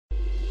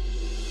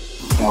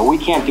We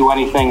can't do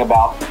anything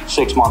about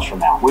 6 months from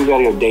now. We've got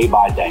to go day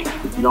by day.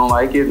 If you don't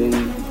like it, then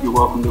you're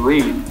welcome to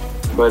leave.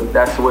 But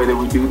that's the way that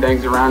we do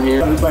things around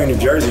here. We play in New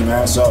Jersey,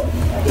 man, so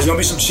there's going to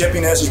be some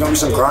chippiness, there's going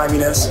to be some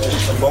griminess,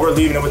 but we're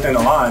leaving it within the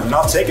line, and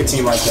I'll take a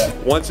team like that.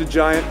 Once a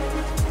Giant,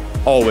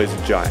 always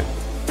a Giant.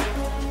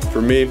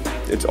 For me,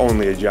 it's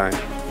only a Giant.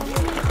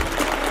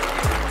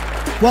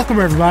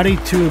 Welcome, everybody,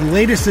 to the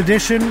latest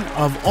edition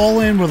of All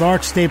In with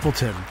Art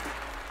Stapleton,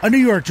 a New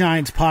York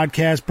Giants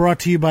podcast brought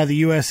to you by the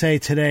USA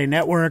Today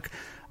Network.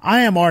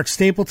 I am Art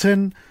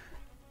Stapleton,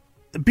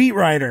 the beat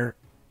writer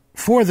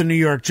for the New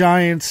York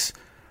Giants,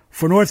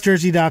 for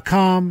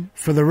NorthJersey.com,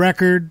 for The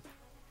Record,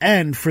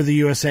 and for the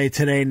USA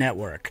Today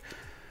Network.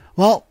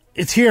 Well,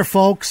 it's here,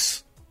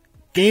 folks.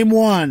 Game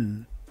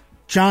 1,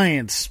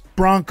 Giants,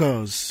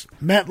 Broncos,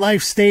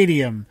 MetLife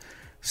Stadium,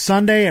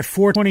 Sunday at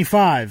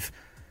 4:25.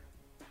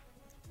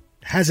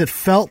 Has it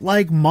felt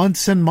like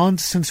months and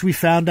months since we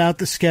found out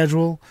the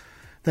schedule,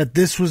 that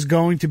this was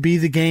going to be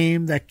the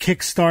game that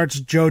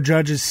kickstarts Joe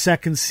Judge's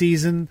second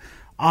season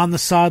on the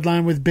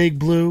sideline with Big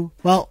Blue?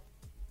 Well,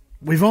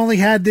 we've only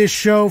had this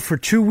show for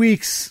 2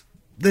 weeks,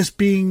 this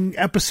being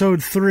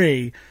episode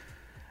 3,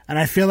 and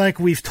I feel like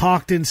we've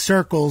talked in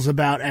circles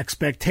about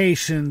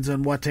expectations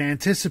and what to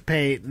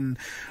anticipate, and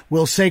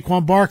will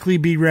Saquon Barkley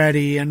be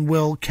ready, and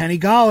will Kenny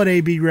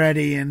Golladay be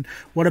ready, and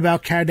what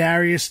about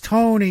Kadarius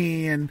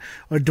Toney and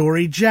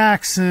Adoree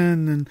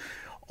Jackson, and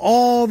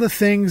all the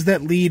things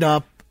that lead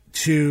up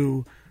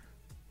to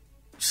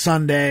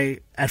Sunday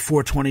at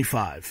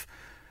 4:25.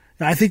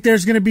 I think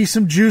there's going to be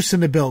some juice in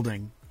the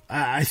building.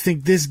 I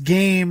think this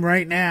game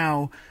right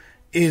now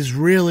is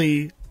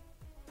really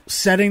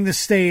setting the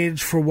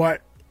stage for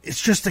what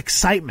it's just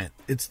excitement.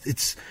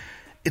 It's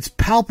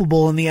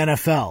palpable in the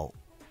NFL.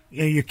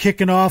 You're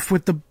kicking off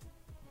with the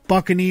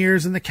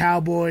Buccaneers and the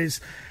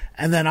Cowboys,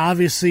 and then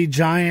obviously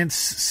Giants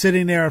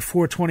sitting there at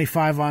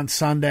 4:25 on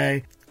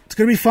Sunday. It's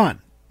going to be fun.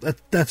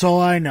 That's all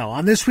I know.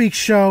 On this week's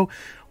show,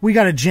 we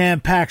got a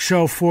jam-packed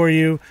show for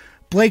you.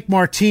 Blake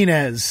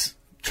Martinez,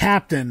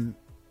 captain,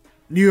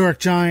 New York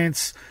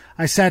Giants.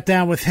 I sat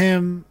down with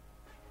him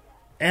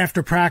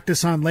after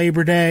practice on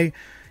Labor Day.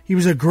 He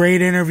was a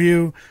great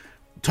interview,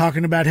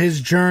 talking about his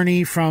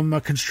journey from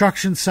a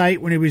construction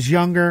site when he was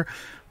younger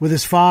with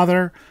his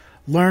father,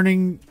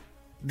 learning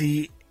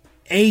the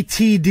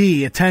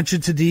ATD, attention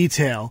to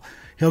detail.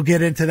 He'll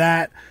get into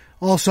that.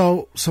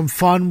 Also, some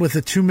fun with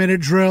a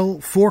 2-minute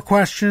drill, 4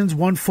 questions,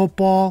 1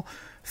 football,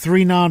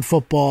 3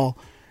 non-football.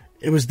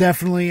 It was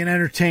definitely an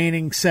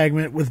entertaining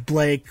segment with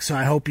Blake, so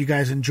I hope you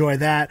guys enjoy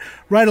that.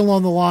 Right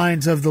along the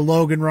lines of the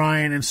Logan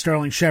Ryan and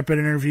Sterling Shepard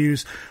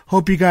interviews.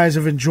 Hope you guys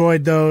have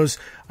enjoyed those.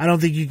 I don't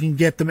think you can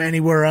get them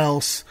anywhere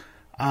else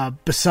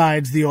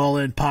besides the All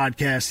In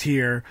podcast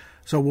here.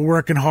 So we're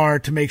working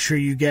hard to make sure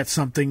you get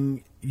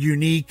something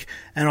unique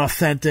and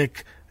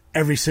authentic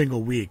every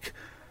single week.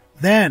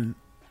 Then,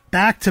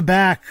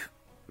 back-to-back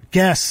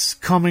guests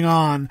coming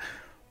on.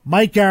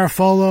 Mike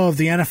Garafolo of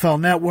the NFL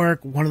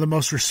Network, one of the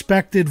most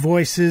respected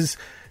voices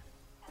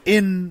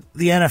in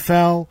the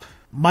NFL.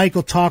 Mike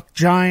will talk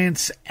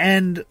Giants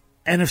and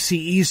NFC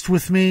East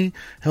with me.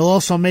 He'll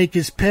also make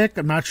his pick.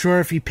 I'm not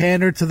sure if he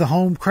pandered to the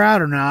home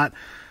crowd or not,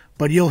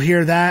 but you'll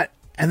hear that.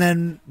 And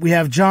then we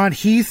have John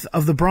Heath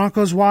of the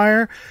Broncos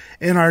Wire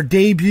in our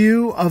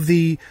debut of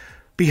the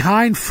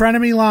Behind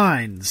Frenemy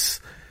Lines,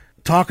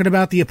 talking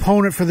about the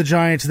opponent for the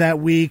Giants that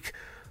week,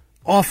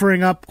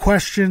 offering up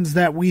questions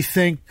that we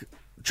think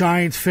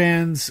Giants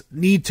fans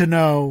need to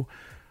know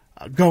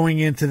going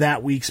into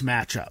that week's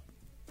matchup.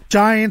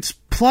 Giants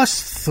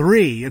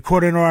 +3,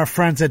 according to our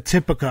friends at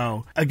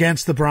Tipico,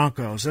 against the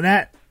Broncos.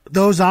 And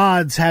those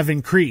odds have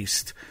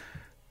increased.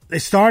 They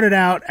started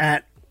out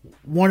at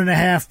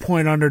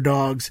 1.5-point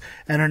underdogs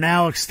and are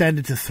now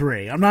extended to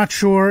 3. I'm not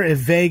sure if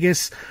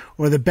Vegas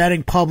or the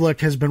betting public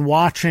has been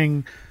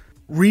watching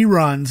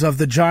reruns of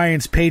the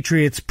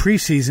Giants-Patriots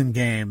preseason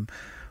game,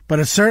 but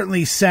it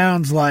certainly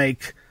sounds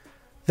like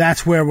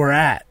that's where we're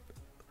at.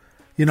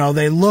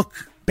 They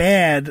look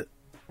bad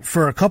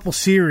for a couple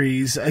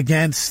series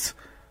against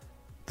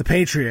the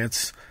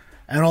Patriots,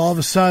 and all of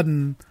a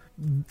sudden,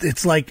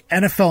 it's like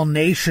NFL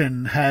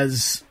Nation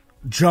has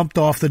jumped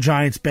off the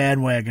Giants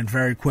bandwagon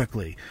very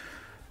quickly.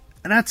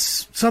 And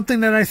that's something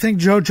that I think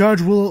Joe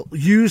Judge will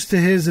use to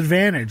his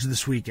advantage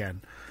this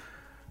weekend.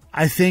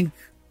 I think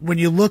when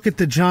you look at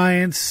the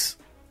Giants,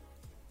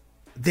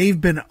 they've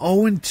been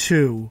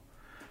 0-2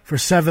 for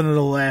 7 of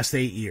the last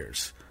 8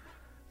 years.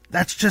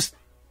 That's just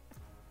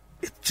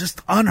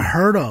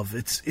unheard of.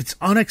 It's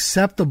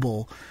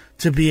unacceptable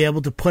to be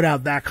able to put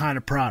out that kind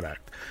of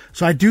product.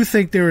 So I do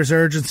think there is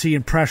urgency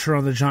and pressure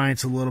on the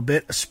Giants a little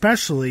bit,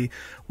 especially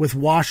with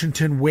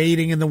Washington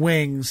waiting in the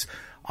wings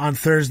on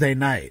Thursday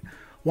night.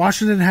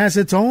 Washington has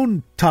its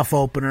own tough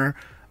opener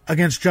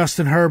against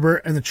Justin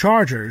Herbert and the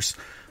Chargers.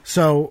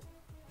 So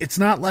it's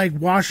not like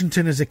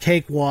Washington is a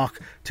cakewalk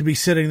to be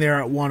sitting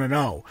there at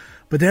 1-0.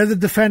 But they're the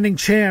defending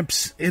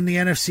champs in the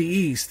NFC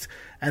East,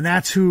 and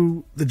that's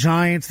who the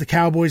Giants, the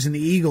Cowboys, and the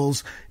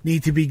Eagles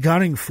need to be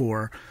gunning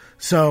for.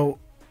 So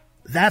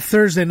that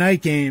Thursday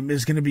night game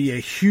is going to be a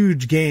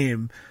huge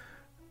game.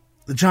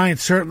 The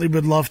Giants certainly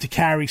would love to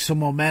carry some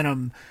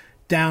momentum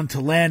down to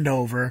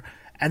Landover,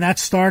 and that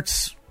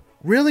starts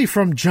really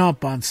from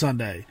jump on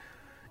Sunday.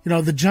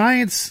 The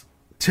Giants,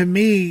 to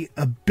me,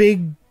 a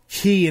big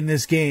key in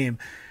this game,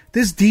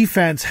 this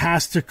defense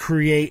has to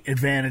create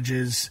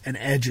advantages and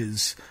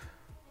edges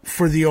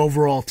for the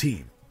overall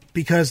team,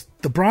 because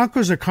the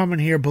Broncos are coming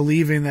here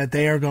believing that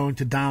they are going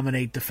to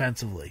dominate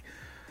defensively.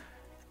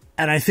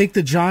 And I think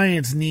the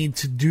Giants need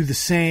to do the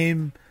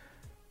same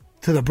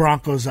to the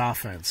Broncos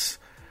offense.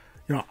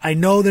 I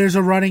know there's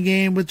a running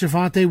game with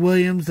Javonte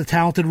Williams, the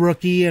talented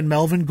rookie, and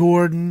Melvin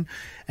Gordon,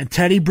 and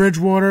Teddy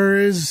Bridgewater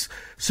is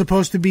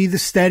supposed to be the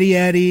steady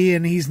Eddie,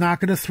 and he's not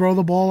going to throw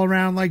the ball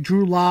around like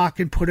Drew Lock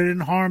and put it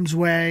in harm's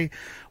way.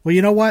 Well,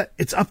 you know what?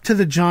 It's up to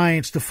the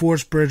Giants to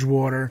force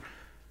Bridgewater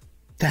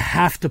to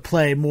have to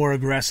play more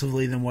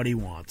aggressively than what he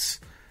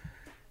wants.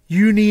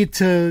 You need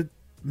to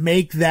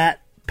make that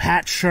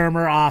Pat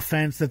Shurmur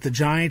offense that the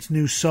Giants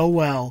knew so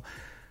well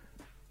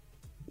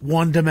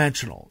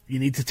one-dimensional. You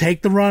need to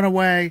take the run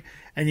away,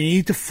 and you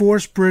need to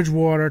force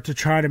Bridgewater to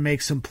try to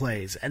make some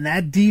plays. And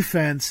that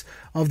defense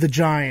of the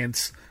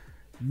Giants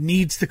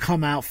needs to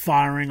come out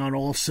firing on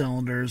all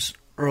cylinders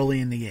early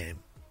in the game.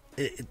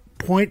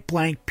 Point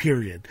blank,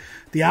 period.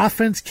 The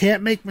offense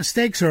can't make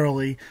mistakes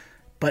early,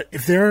 but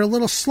if they're a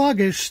little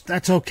sluggish,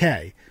 that's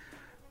okay.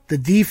 The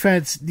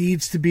defense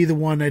needs to be the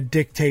one that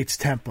dictates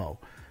tempo,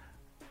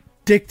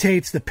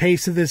 dictates the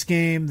pace of this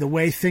game, the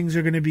way things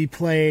are going to be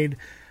played,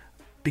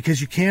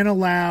 because you can't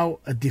allow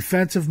a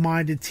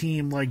defensive-minded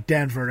team like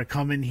Denver to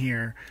come in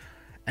here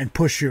and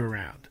push you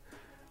around.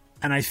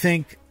 And I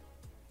think,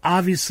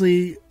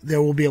 obviously,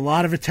 there will be a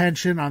lot of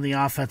attention on the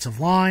offensive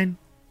line.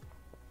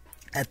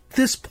 At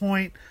this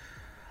point,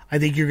 I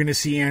think you're going to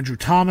see Andrew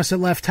Thomas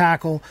at left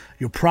tackle.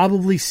 You'll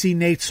probably see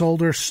Nate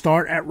Solder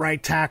start at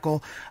right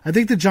tackle. I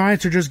think the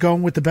Giants are just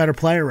going with the better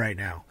player right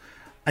now.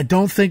 I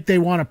don't think they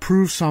want to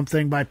prove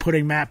something by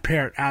putting Matt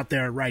Peart out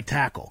there at right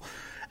tackle.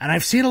 And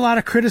I've seen a lot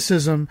of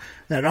criticism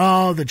that,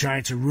 the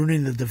Giants are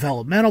ruining the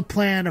developmental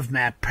plan of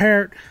Matt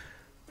Peart.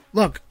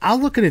 Look,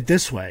 I'll look at it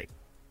this way.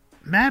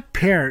 Matt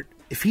Peart,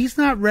 if he's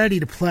not ready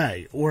to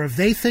play, or if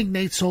they think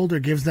Nate Solder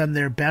gives them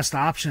their best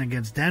option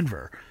against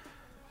Denver,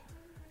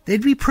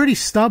 they'd be pretty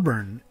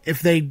stubborn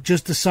if they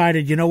just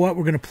decided, you know what,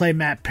 we're going to play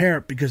Matt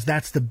Peart because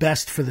that's the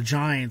best for the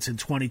Giants in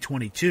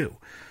 2022.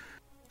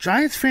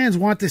 Giants fans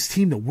want this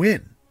team to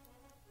win.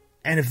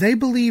 And if they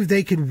believe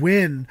they could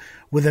win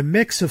with a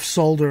mix of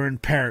Solder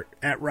and Peart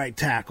at right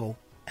tackle,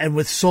 and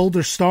with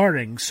Solder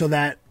starting so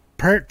that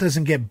Peart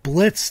doesn't get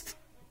blitzed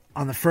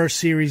on the first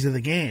series of the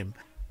game,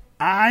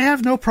 I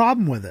have no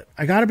problem with it.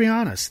 I got to be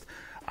honest.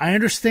 I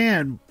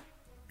understand,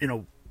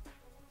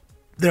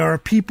 there are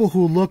people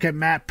who look at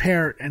Matt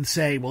Peart and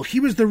say, well, he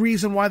was the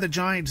reason why the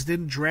Giants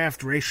didn't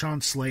draft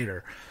Rashawn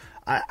Slater.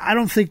 I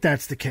don't think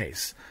that's the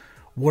case.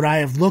 Would I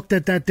have looked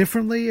at that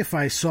differently if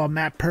I saw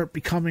Matt Peart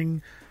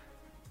becoming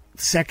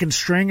second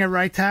string at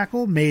right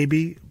tackle?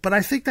 Maybe, but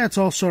I think that's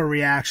also a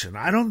reaction.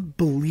 I don't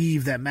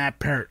believe that Matt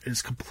Peart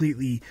is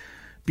completely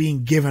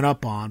being given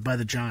up on by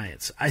the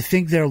Giants. I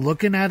think they're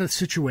looking at a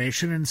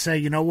situation and say,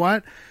 you know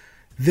what?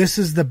 This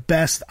is the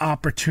best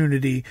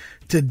opportunity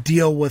to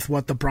deal with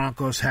what the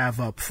Broncos have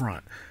up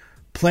front.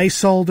 Play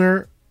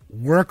Solder,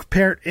 work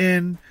Peart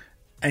in,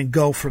 and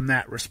go from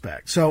that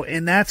respect. So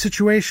in that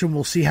situation,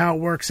 we'll see how it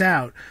works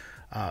out.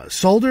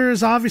 Solder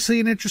is obviously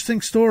an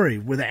interesting story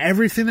with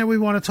everything that we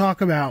want to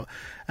talk about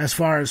as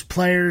far as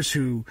players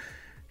who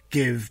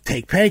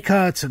take pay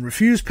cuts and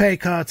refuse pay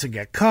cuts and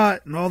get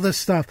cut and all this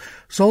stuff.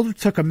 Solder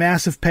took a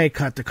massive pay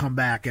cut to come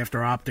back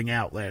after opting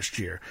out last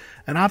year.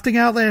 And opting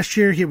out last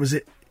year, he was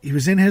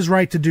in his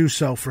right to do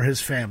so for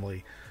his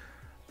family.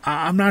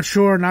 I'm not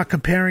sure, not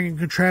comparing and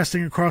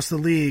contrasting across the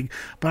league,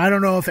 but I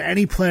don't know if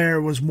any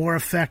player was more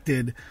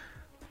affected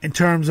in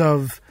terms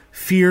of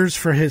fears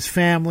for his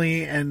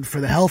family and for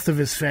the health of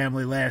his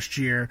family last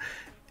year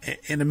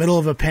in the middle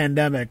of a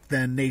pandemic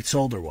than Nate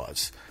Solder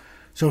was.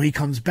 So he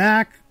comes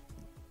back.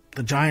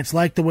 The Giants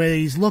like the way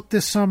he's looked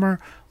this summer.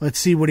 Let's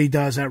see what he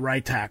does at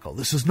right tackle.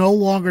 This is no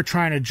longer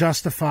trying to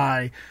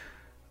justify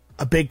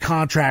a big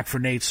contract for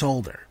Nate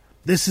Solder.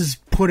 This is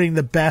putting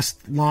the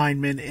best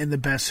lineman in the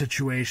best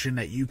situation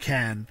that you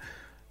can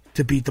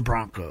to beat the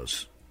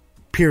Broncos.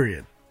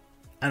 Period.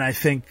 And I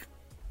think,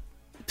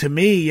 to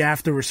me, you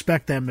have to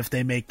respect them if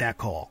they make that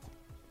call.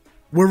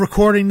 We're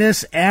recording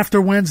this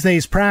after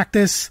Wednesday's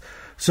practice,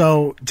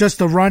 so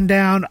just a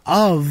rundown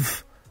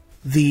of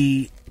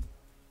the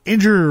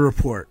injury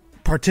report.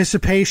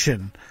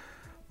 Participation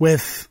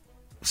with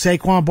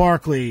Saquon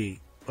Barkley,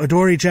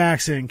 Adoree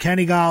Jackson,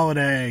 Kenny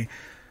Golladay.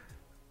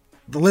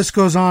 The list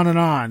goes on and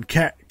on.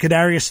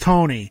 Kadarius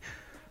Toney.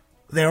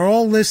 They're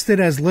all listed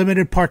as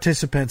limited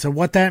participants, and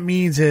what that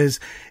means is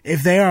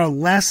if they are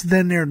less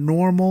than their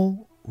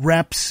normal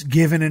reps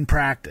given in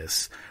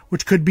practice,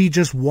 which could be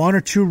just 1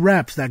 or 2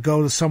 reps that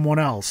go to someone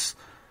else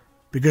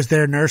because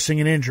they're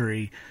nursing an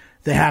injury,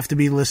 they have to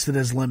be listed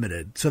as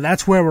limited. So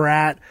that's where we're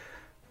at.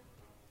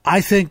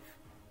 I think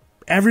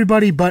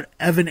everybody but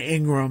Evan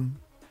Ingram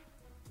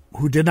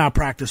who did not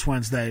practice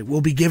Wednesday,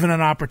 will be given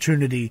an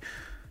opportunity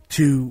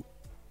to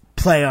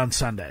play on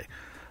Sunday.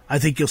 I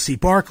think you'll see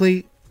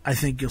Barkley. I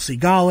think you'll see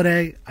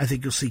Golladay. I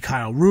think you'll see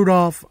Kyle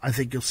Rudolph. I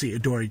think you'll see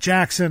Adoree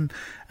Jackson.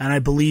 And I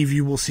believe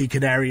you will see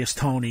Kadarius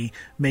Toney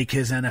make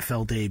his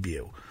NFL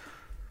debut.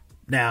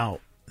 Now,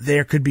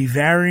 there could be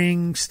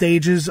varying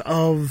stages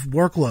of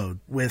workload.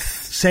 With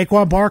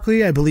Saquon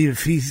Barkley, I believe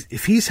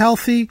if he's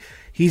healthy,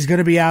 he's going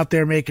to be out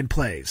there making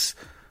plays.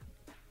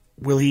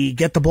 Will he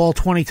get the ball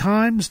 20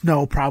 times?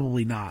 No,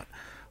 probably not.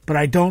 But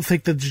I don't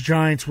think that the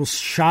Giants will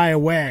shy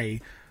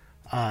away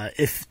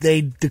if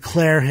they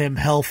declare him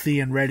healthy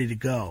and ready to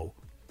go.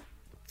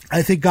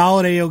 I think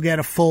Golladay will get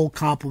a full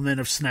complement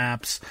of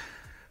snaps.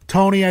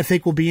 Toney, I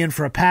think, will be in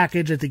for a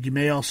package. I think you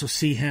may also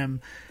see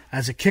him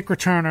as a kick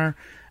returner.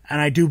 And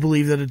I do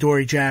believe that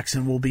Adoree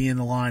Jackson will be in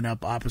the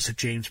lineup opposite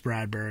James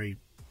Bradbury.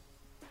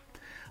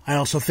 I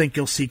also think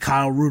you'll see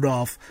Kyle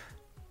Rudolph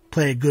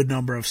play a good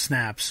number of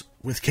snaps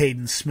with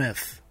Caden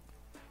Smith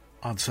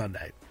on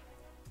Sunday.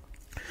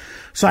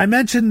 So I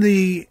mentioned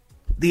the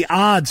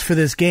odds for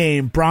this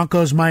game,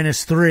 Broncos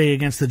 -3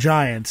 against the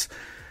Giants.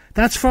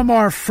 That's from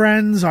our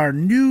friends, our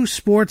new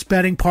sports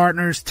betting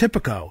partners,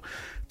 Tipico.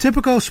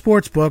 Tipico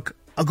Sportsbook,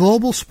 a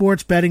global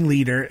sports betting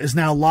leader, is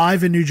now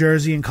live in New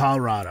Jersey and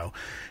Colorado.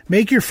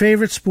 Make your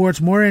favorite sports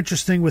more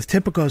interesting with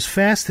Tipico's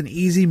fast and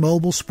easy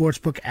mobile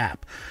sportsbook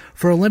app.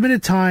 For a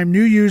limited time,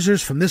 new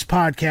users from this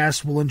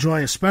podcast will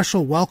enjoy a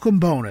special welcome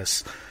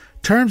bonus.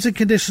 Terms and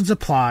conditions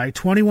apply,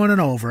 21 and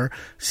over.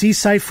 See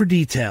site for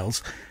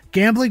details.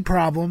 Gambling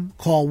problem?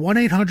 Call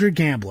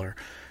 1-800-GAMBLER.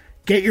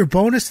 Get your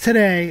bonus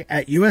today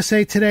at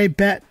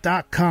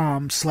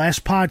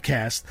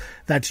usatodaybet.com/podcast.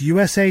 That's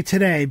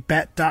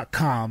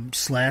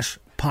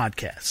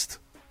usatodaybet.com/podcast.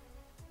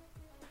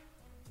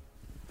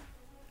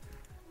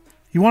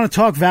 You want to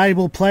talk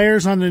valuable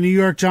players on the New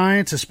York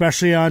Giants,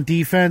 especially on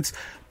defense?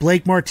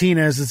 Blake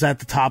Martinez is at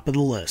the top of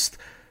the list.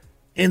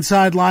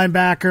 Inside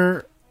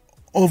linebacker,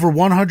 over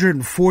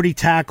 140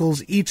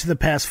 tackles each of the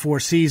past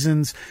 4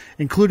 seasons,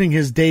 including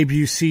his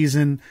debut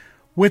season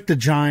with the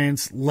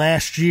Giants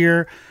last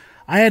year.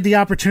 I had the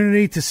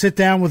opportunity to sit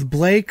down with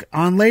Blake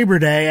on Labor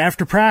Day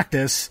after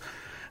practice,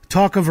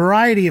 talk a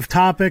variety of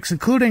topics,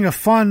 including a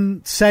fun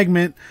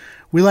segment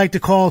we like to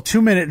call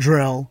 2-Minute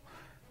Drill.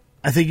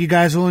 I think you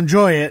guys will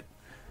enjoy it.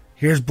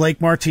 Here's Blake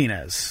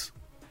Martinez.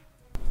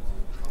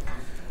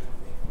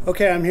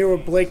 Okay, I'm here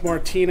with Blake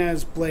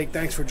Martinez. Blake,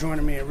 thanks for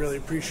joining me. I really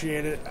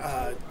appreciate it.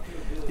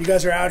 You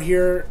guys are out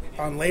here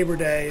on Labor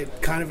Day,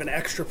 kind of an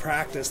extra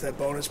practice, that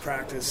bonus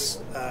practice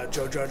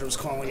Joe Judge was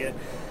calling it.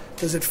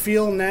 Does it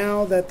feel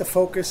now that the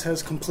focus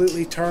has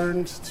completely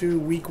turned to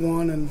week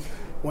 1 and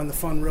when the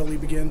fun really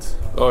begins?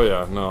 Oh,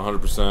 yeah, no,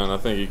 100%. I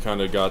think you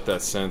kind of got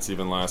that sense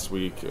even last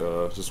week,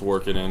 just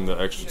working in the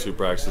extra 2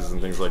 practices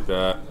and things like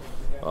that.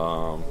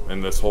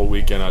 And this whole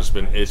weekend I've just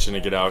been itching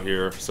to get out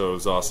here, so it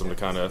was awesome to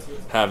kind of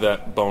have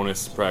that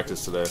bonus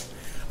practice today.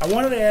 I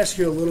wanted to ask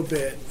you a little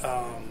bit,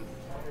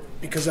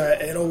 because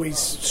it always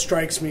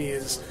strikes me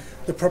as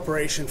the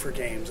preparation for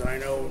games. And I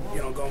know,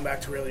 going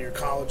back to really your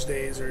college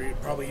days or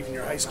probably even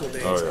your high school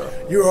days,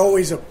 you're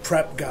always a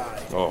prep guy.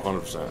 Oh,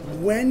 100%.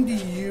 When do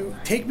you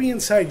 – take me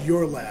inside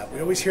your lab.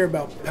 We always hear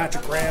about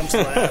Patrick Graham's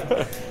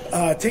lab.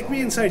 Take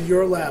me inside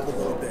your lab a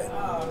little bit.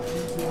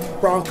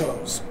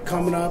 Broncos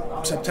coming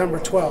up September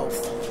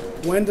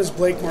 12th. When does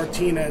Blake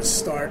Martinez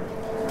start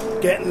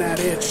getting that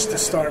itch to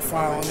start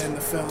filing in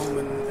the film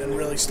and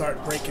really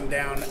start breaking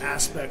down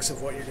aspects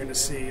of what you're going to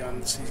see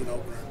on the season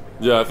opener?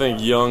 Yeah, I think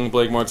young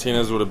Blake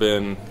Martinez would have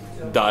been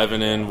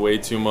diving in way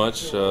too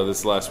much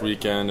this last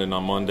weekend and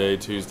on Monday,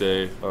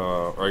 Tuesday,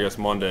 or I guess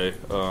Monday.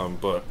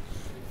 But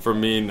for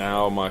me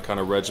now, my kind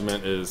of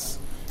regiment is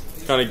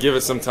kind of give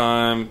it some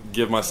time,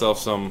 give myself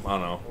some,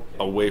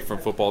 away from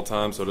football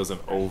time so it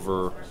doesn't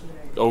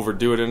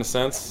overdo it in a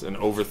sense and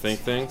overthink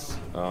things.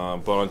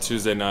 But on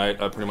Tuesday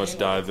night, I pretty much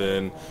dive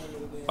in.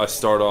 I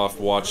start off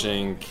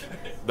watching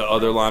the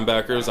other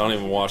linebackers. I don't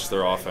even watch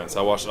their offense.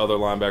 I watch other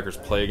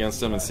linebackers play against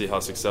them and see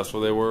how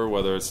successful they were,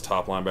 whether it's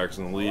top linebackers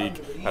in the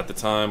league at the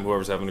time,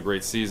 whoever's having a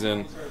great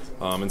season,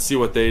 and see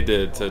what they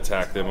did to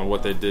attack them and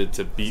what they did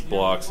to beat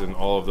blocks and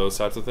all of those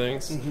types of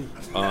things.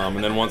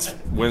 And then once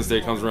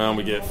Wednesday comes around,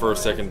 we get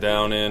first, second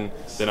down in.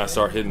 Then I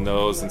start hitting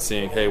those and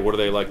seeing, hey, what do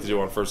they like to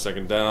do on first,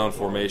 second down,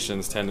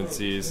 formations,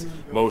 tendencies,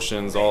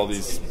 motions, all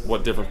these,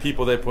 what different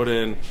people they put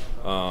in,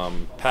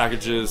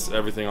 packages,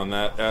 everything on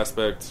that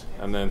aspect.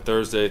 And then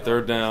Thursday,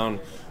 third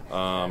down,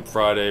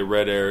 Friday,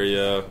 red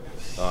area,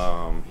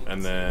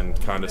 and then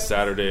kind of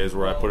Saturday is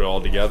where I put it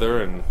all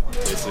together and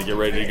basically get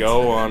ready to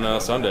go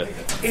on Sunday.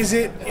 Is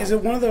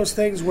it one of those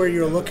things where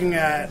you're looking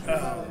at,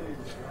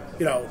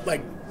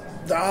 like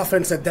the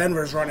offense that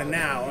Denver's running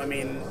now? I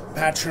mean,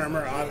 Pat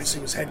Shurmur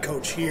obviously was head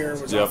coach here,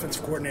 was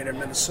offensive coordinator in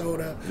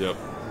Minnesota. Yep.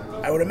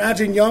 I would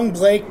imagine young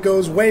Blake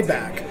goes way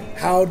back.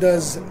 How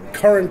does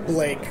current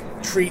Blake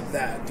treat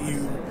that? Do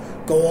you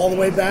go all the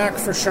way back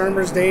for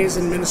Shurmur's days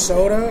in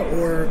Minnesota,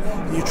 or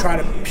do you try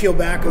to peel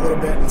back a little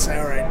bit and say,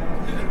 all right,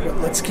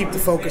 let's keep the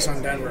focus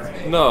on Denver?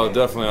 No,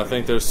 definitely. I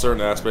think there's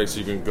certain aspects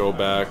you can go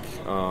back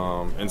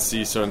and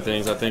see certain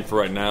things. I think for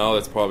right now,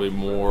 it's probably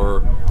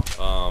more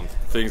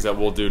things that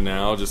we'll do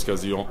now, just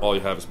because all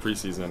you have is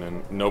preseason,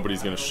 and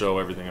nobody's going to show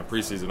everything in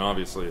preseason,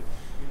 obviously.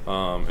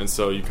 And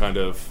so you kind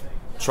of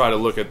try to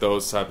look at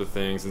those type of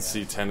things and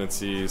see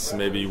tendencies,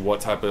 maybe what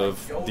type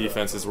of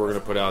defenses we're going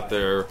to put out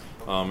there,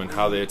 and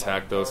how they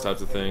attack those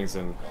types of things,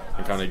 and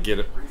kind of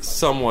get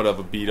somewhat of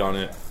a beat on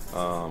it.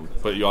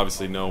 But you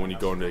obviously know when you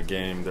go into a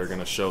game, they're going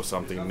to show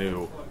something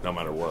new no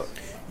matter what.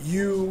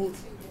 You,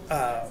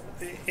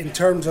 in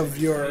terms of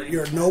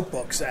your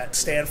notebooks at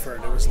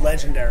Stanford, it was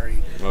legendary.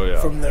 Oh, yeah.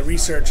 From the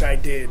research I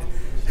did.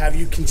 Have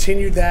you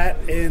continued that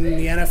in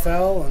the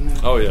NFL?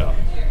 And oh, yeah.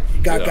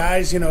 You got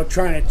guys,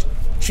 trying to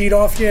cheat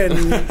off you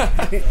in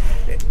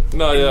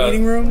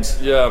meeting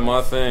rooms? Yeah,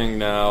 my thing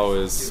now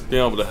is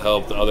being able to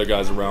help the other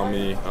guys around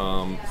me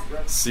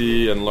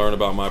see and learn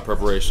about my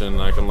preparation.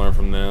 I can learn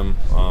from them.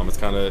 It's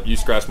kind of you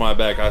scratch my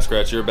back, I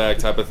scratch your back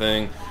type of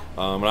thing.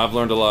 And I've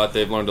learned a lot.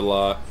 They've learned a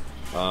lot.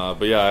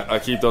 But yeah, I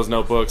keep those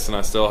notebooks, and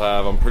I still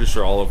have, I'm pretty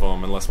sure, all of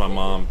them, unless my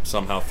mom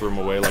somehow threw them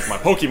away, like my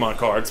Pokemon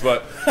cards.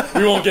 But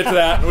we won't get to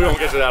that. We won't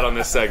get to that on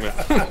this segment.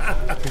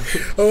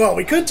 Well,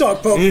 we could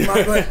talk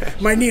Pokemon,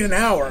 but might need an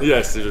hour.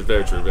 Yes, it is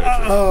very true. Very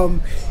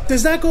true.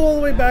 Does that go all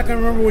the way back? I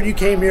remember when you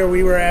came here,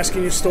 we were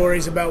asking you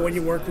stories about when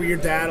you worked with your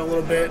dad a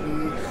little bit,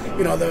 and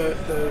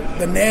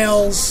the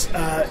nails.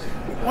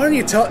 Why don't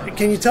you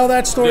can you tell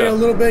that story a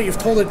little bit? You've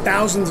told it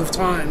thousands of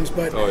times,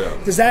 but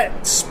does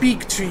that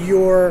speak to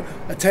your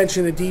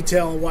attention to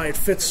detail and why it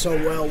fits so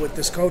well with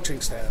this coaching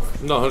staff?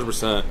 No,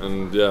 100%.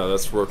 And yeah,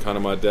 that's where kind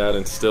of my dad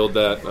instilled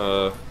that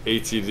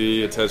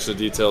ATD, attention to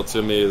detail,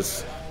 to me.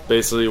 Is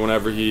basically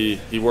whenever he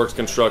works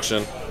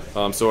construction,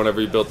 so whenever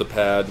he built the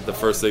pad, the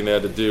first thing they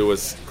had to do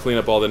was clean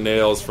up all the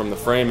nails from the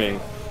framing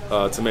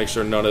to make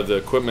sure none of the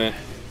equipment,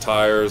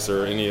 tires,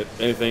 or any of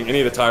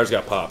the tires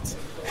got popped.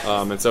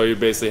 And so he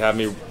basically had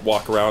me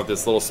walk around with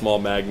this little small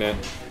magnet,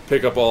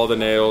 pick up all the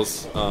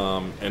nails,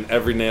 and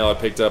every nail I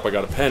picked up, I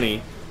got a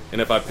penny. And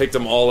if I picked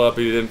them all up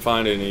and he didn't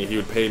find any, he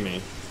would pay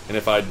me. And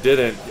if I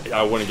didn't,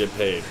 I wouldn't get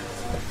paid.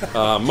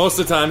 Most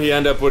of the time, he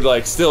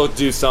would still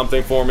do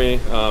something for me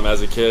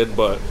as a kid,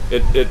 but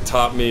it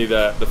taught me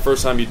that the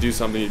first time you do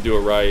something, you do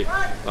it right,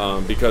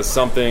 because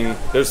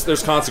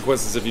there's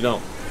consequences if you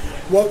don't.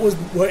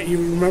 What you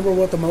remember?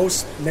 What the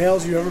most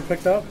nails you ever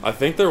picked up? I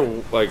think there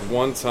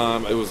one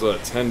time it was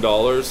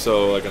 $10,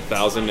 so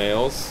 1,000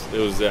 nails. It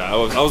was I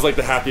was like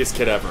the happiest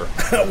kid ever.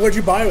 What'd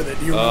you buy with it?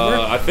 Do you remember?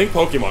 I think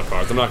Pokemon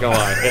cards. I'm not gonna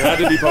lie, it had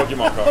to be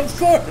Pokemon cards. Of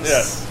course.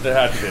 Yes, it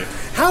had to be.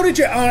 How did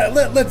you?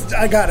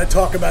 I gotta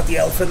talk about the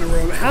elephant in the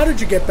room. How did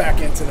you get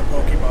back into the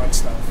Pokemon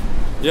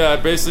stuff? Yeah,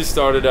 it basically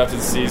started after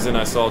the season.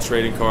 I saw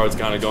trading cards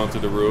kind of going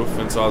through the roof,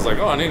 and so I was like,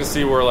 I need to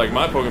see where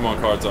my Pokemon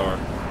cards are.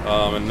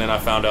 And then I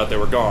found out they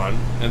were gone.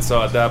 And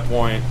so at that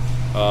point,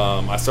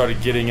 I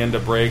started getting into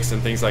breaks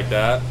and things like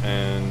that,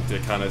 and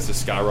it kind of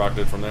just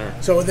skyrocketed from there.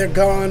 So they're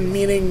gone,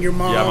 meaning your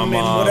mom, my mom.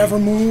 And whatever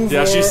moved?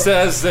 Yeah, she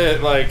says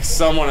that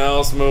someone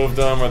else moved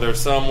them or they're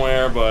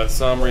somewhere, but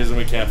some reason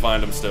we can't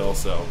find them still,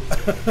 so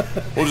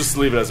we'll just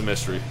leave it as a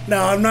mystery.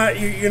 No, I'm not.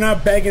 You're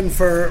not begging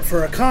for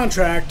a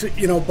contract,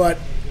 but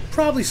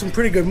probably some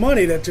pretty good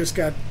money that just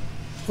got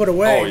put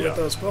away with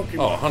those Pokemon.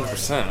 Oh,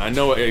 100%. I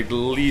know at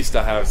least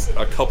I have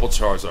a couple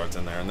Charizards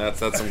in there, and that's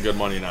some good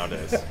money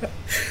nowadays.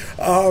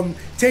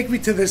 Take me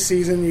to this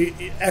season,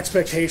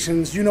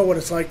 expectations. You know what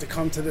it's like to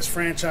come to this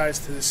franchise,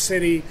 to this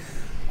city.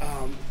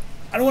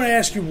 I don't want to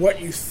ask you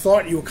what you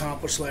thought you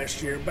accomplished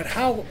last year, but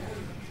how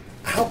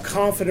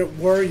confident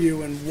were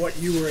you in what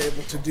you were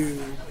able to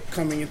do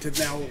coming into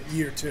now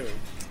year 2?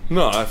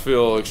 No, I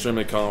feel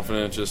extremely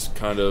confident, just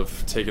kind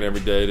of taking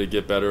every day to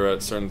get better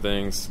at certain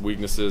things,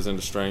 weaknesses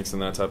into strengths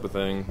and that type of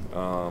thing.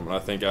 I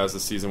think as the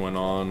season went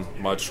on,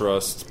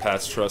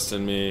 Pat's trust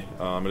in me,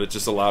 and it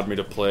just allowed me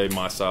to play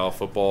my style of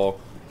football.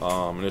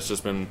 And it's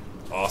just been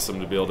awesome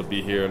to be able to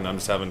be here, and I'm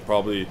just having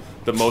probably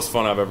the most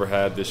fun I've ever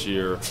had this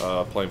year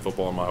playing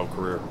football in my whole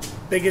career.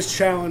 Biggest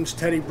challenge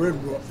Teddy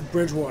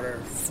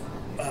Bridgewater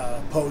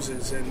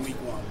poses in week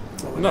 1?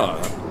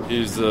 No,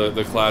 he's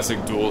the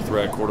classic dual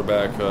threat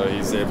quarterback.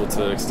 He's able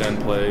to extend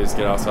plays,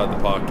 get outside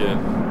the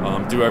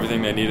pocket, do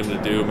everything they need him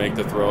to do, make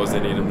the throws they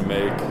need him to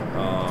make.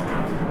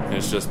 And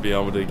it's just being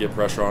able to get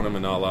pressure on him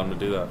and not allow him to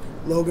do that.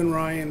 Logan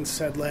Ryan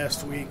said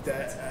last week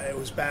that it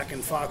was back in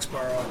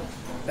Foxborough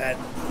that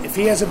if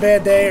he has a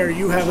bad day or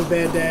you have a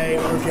bad day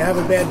or if you have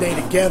a bad day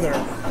together,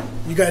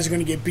 you guys are going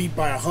to get beat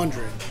by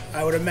 100.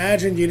 I would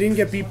imagine you didn't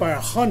get beat by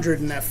 100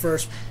 in that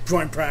first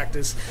joint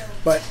practice,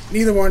 but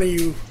neither one of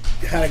you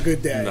had a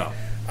good day. No.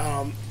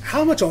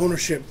 How much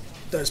ownership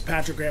does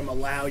Patrick Graham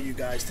allow you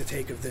guys to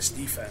take of this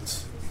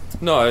defense?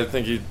 No, I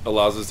think he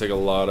allows us to take a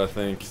lot. I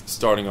think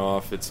starting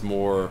off, it's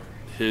more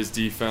his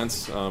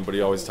defense, but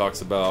he always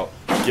talks about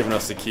giving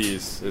us the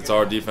keys. It's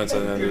our defense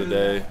at the end of the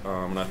day,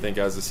 and I think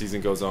as the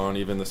season goes on,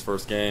 even this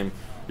first game,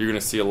 you're going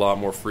to see a lot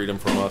more freedom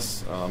from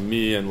us,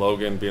 me and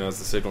Logan being as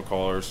the signal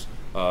callers,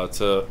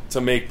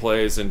 to make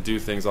plays and do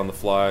things on the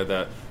fly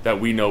that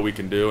we know we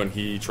can do, and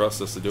he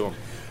trusts us to do them.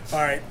 All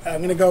right, I'm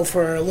going to go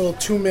for a little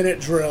 2-minute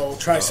drill.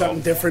 Try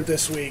something different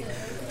this week.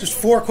 Just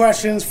 4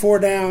 questions, 4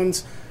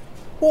 downs.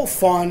 Well,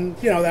 fun,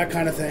 that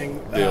kind of thing.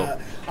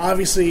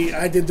 Obviously,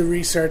 I did the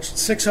research.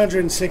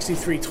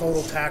 663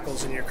 total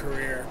tackles in your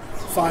career,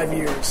 5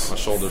 years. My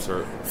shoulders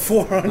hurt.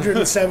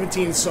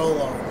 417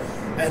 solo.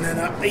 And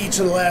then each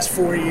of the last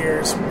 4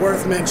 years,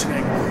 worth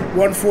mentioning,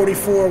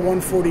 144,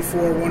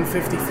 144,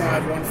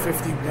 155,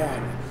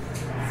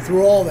 151.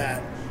 Through all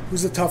that,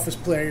 who's the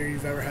toughest player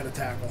you've ever had to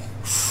tackle?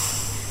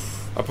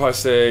 I'd probably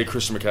say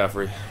Christian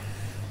McCaffrey.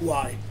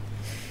 Why?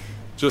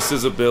 Just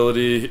his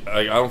ability.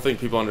 I don't think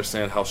people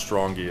understand how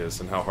strong he is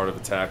and how hard of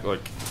a tackle.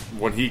 Like,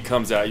 when he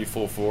comes at you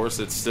full force,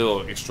 it's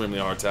still extremely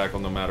hard tackle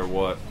no matter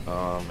what.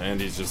 And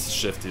he's just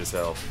shifty as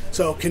hell.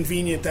 So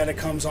convenient that it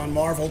comes on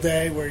Marvel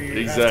Day where you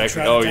exactly. have to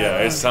try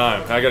to It's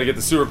time. I got to get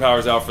the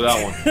superpowers out for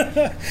that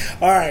one.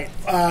 All right.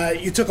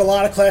 You took a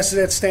lot of classes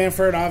at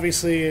Stanford.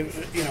 Obviously,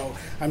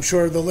 I'm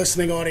sure the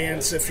listening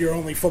audience, if you're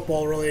only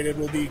football related,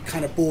 will be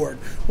kind of bored.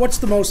 What's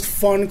the most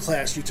fun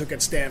class you took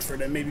at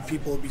Stanford, and maybe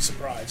people will be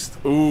surprised?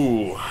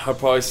 Ooh, I'd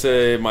probably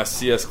say my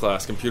CS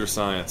class, computer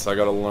science. I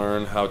got to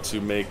learn how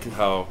to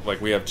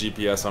we have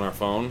GPS on our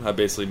phone. I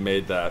basically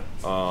made that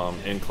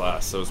in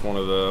class. So it's one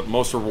of the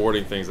most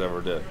rewarding things I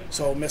ever did.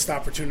 So missed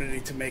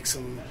opportunity to make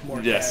some more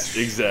cash. Yes,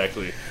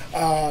 exactly.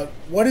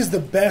 What is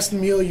the best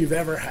meal you've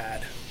ever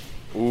had?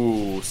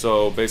 Ooh,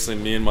 so basically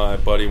me and my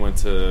buddy went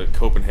to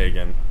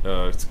Copenhagen.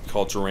 It's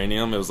called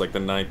Geranium. It was like the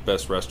 9th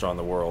best restaurant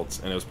in the world,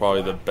 and it was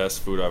probably the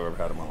best food I've ever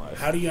had in my life.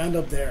 How do you end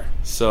up there?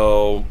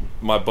 So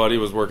my buddy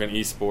was working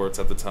esports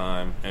at the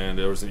time, and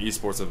there was an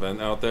esports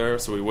event out there,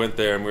 so we went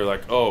there and we were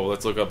like, oh,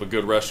 let's look up a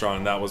good restaurant,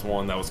 and that was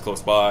one that was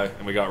close by,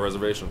 and we got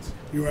reservations.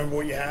 You remember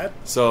what you had?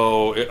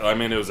 So, it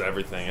was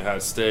everything. It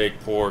had steak,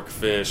 pork,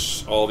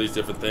 fish, all these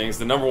different things.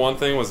 The number one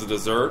thing was the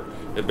dessert.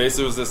 It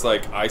basically was this,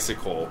 like,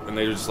 icicle, and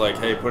they were just like,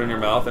 hey, put it in your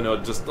mouth, and it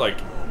would just, like,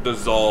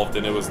 dissolved,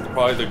 and it was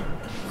probably the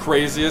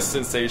craziest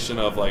sensation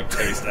of, like,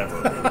 taste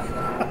ever.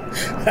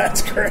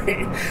 That's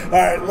great. All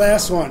right,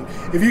 last one.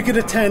 If you could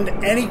attend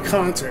any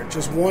concert,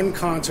 just one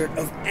concert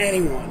of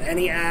anyone,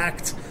 any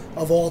act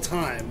of all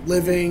time,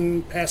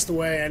 living, passed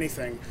away,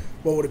 anything,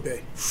 what would it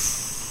be?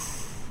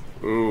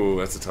 Ooh,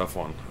 that's a tough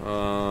one.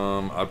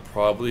 I'd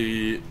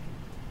probably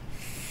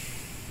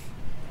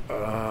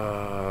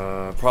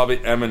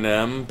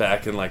Eminem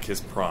back in like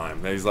his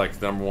prime. He's like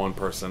the number one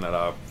person that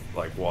I've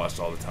like watched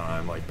all the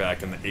time, like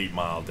back in the 8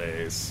 Mile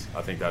days.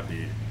 I think that'd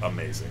be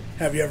amazing.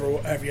 Have you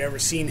ever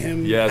seen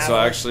him? Yeah, so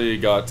I actually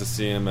got to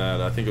see him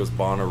at, I think it was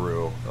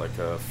Bonnaroo, like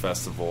a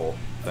festival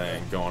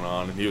thing going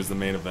on, and he was the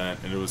main event,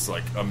 and it was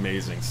like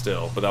amazing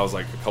still. But that was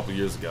like a couple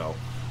years ago.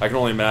 I can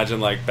only imagine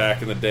like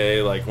back in the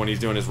day, like when he's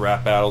doing his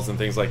rap battles and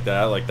things like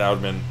that would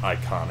have been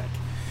iconic.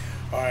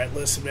 All right,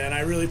 listen, man,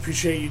 I really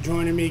appreciate you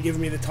joining me,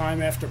 giving me the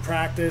time after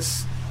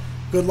practice.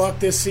 Good luck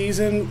this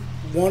season.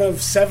 One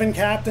of 7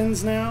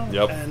 captains now.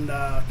 Yep. And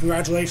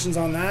congratulations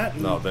on that.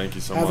 No, thank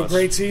you so much. Have a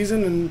great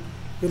season and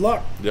good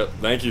luck. Yep,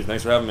 thank you.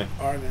 Thanks for having me.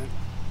 All right, man.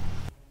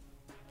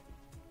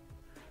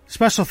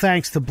 Special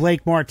thanks to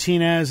Blake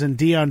Martinez and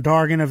Dion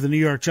Dargan of the New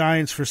York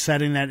Giants for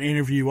setting that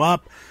interview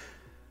up.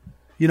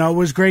 It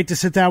was great to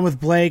sit down with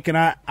Blake, and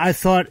I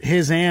thought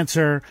his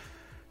answer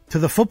to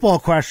the football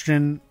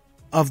question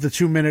of the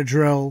 2-minute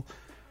drill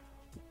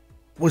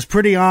was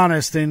pretty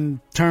honest in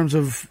terms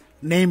of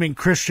naming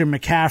Christian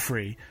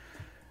McCaffrey.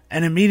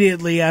 And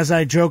immediately, as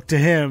I joked to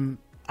him,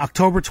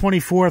 October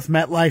 24th,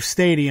 MetLife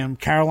Stadium,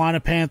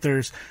 Carolina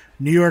Panthers,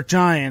 New York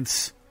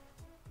Giants,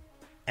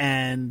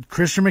 and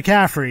Christian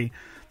McCaffrey,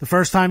 the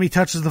first time he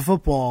touches the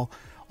football,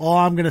 all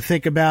I'm going to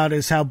think about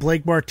is how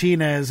Blake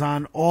Martinez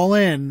on All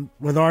In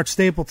with Art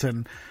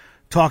Stapleton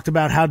talked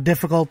about how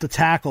difficult to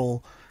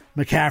tackle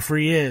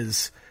McCaffrey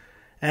is.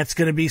 That's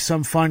going to be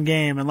some fun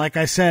game. And like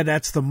I said,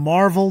 that's the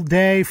Marvel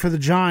Day for the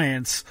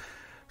Giants.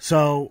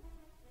 So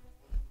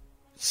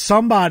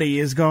somebody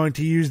is going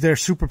to use their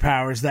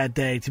superpowers that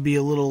day to be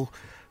a little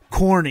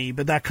corny,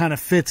 but that kind of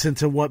fits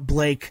into what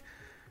Blake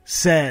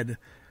said.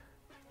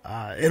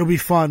 It'll be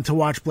fun to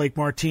watch Blake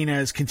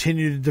Martinez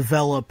continue to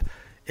develop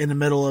in the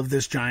middle of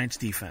this Giants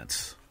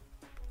defense.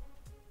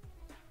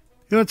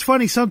 It's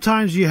funny,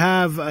 sometimes you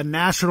have a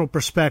national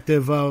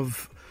perspective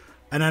of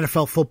an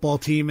NFL football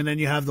team, and then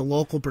you have the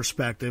local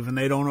perspective, and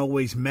they don't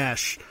always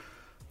mesh.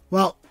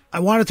 Well, I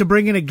wanted to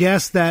bring in a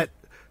guest that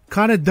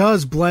kind of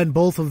does blend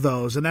both of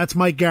those, and that's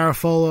Mike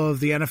Garafolo of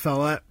the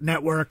NFL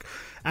Network.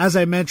 As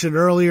I mentioned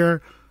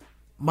earlier,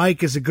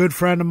 Mike is a good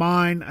friend of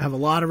mine. I have a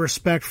lot of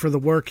respect for the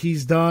work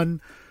he's done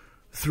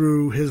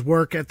through his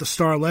work at the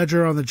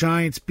Star-Ledger on the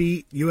Giants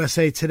beat,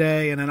 USA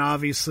Today, and then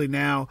obviously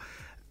now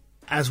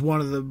as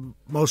one of the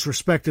most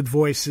respected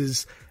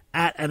voices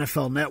at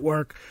NFL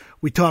Network.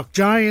 We talked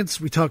Giants,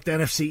 we talked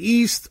NFC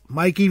East.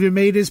 Mike even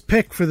made his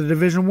pick for the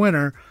division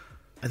winner.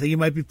 I think he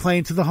might be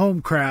playing to the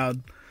home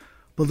crowd.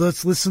 But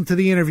let's listen to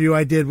the interview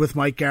I did with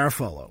Mike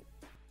Garafolo.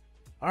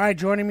 All right,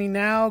 joining me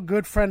now,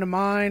 good friend of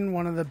mine,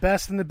 one of the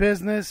best in the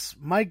business,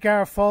 Mike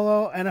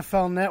Garafolo,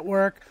 NFL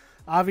Network.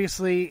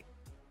 Obviously,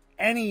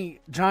 any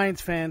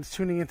Giants fans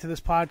tuning into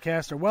this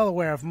podcast are well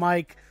aware of,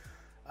 Mike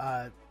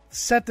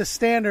set the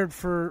standard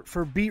for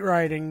beat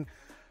writing,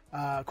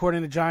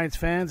 according to Giants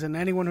fans, and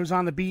anyone who's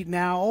on the beat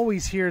now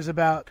always hears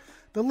about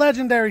the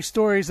legendary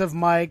stories of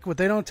Mike. What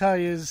they don't tell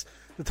you is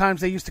the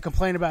times they used to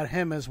complain about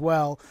him as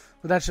well,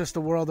 but that's just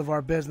the world of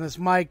our business.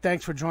 Mike,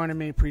 thanks for joining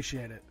me.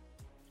 Appreciate it.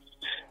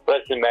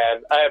 Listen,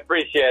 man, I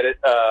appreciate it.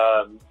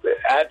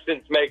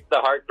 Absence makes the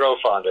heart grow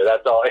fonder.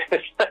 That's all.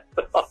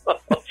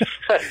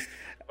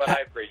 But I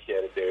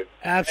appreciate it, dude.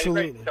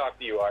 Absolutely. And great to talk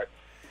to you, Art.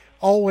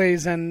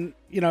 Always, and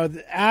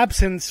the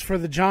absence for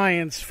the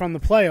Giants from the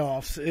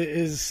playoffs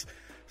is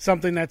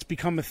something that's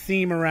become a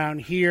theme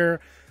around here.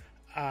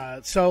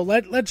 So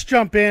let's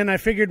jump in. I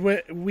figured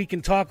we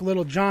can talk a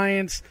little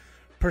Giants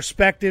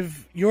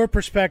perspective, your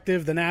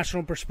perspective, the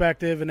national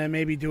perspective, and then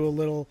maybe do a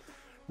little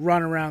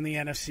run around the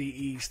NFC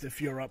East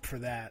if you're up for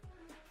that.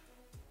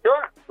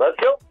 Sure, let's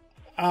go.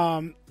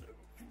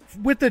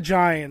 With the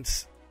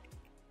Giants,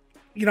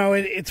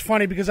 it's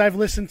funny because I've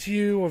listened to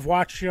you, I've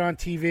watched you on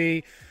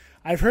TV,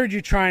 I've heard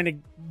you trying to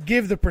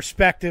give the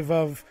perspective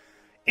of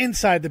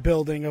inside the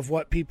building of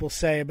what people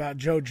say about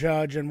Joe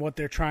Judge and what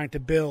they're trying to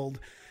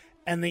build.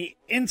 And the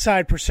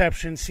inside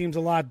perception seems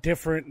a lot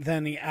different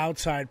than the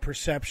outside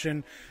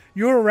perception.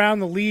 You're around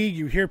the league,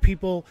 you hear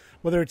people,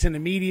 whether it's in the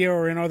media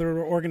or in other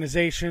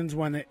organizations,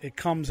 when it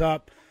comes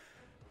up.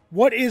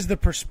 What is the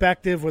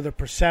perspective or the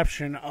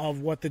perception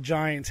of what the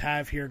Giants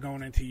have here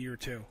going into year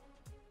two?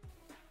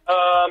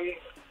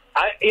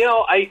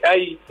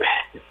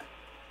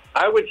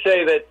 I would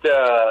say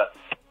that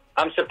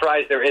I'm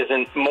surprised there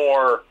isn't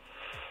more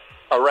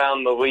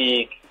around the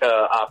league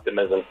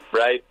optimism,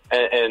 right?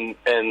 And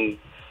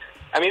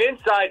I mean,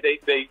 inside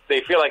they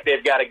feel like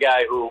they've got a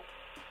guy who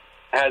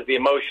has the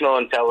emotional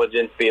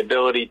intelligence, the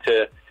ability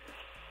to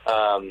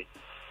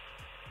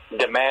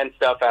demand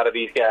stuff out of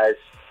these guys,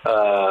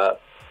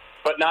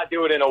 but not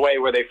do it in a way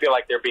where they feel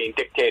like they're being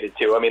dictated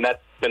to. I mean,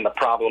 that's been the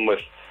problem with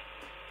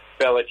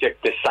Belichick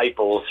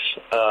disciples,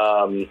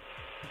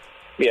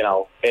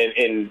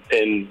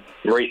 in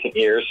recent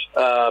years.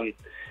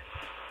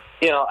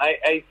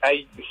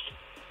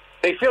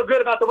 They feel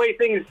good about the way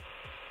things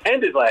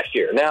ended last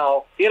year.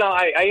 Now,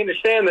 I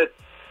understand that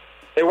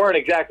they weren't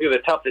exactly the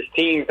toughest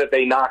teams that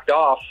they knocked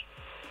off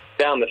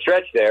down the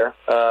stretch there,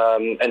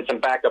 and some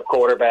backup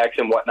quarterbacks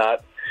and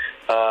whatnot.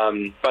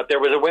 But there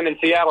was a win in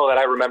Seattle that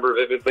I remember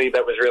vividly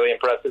that was really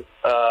impressive.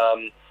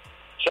 I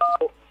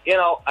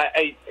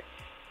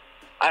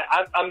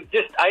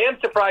am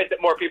surprised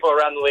that more people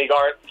around the league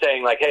aren't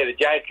saying like, "Hey, the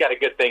Giants got a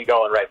good thing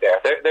going right there."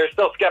 They're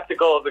still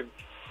skeptical of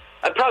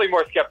I'm probably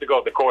more skeptical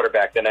of the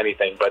quarterback than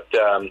anything, but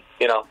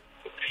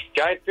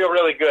Giants feel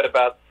really good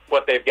about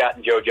what they've got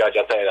in Joe Judge.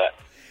 I'll tell you that.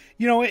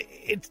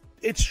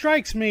 It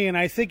strikes me, and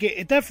I think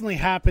it definitely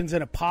happens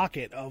in a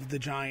pocket of the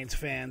Giants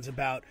fans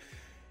about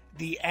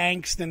the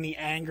angst and the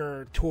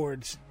anger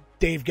towards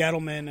Dave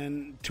Gettleman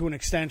and, to an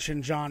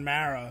extension, John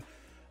Mara.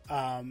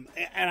 And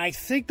I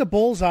think the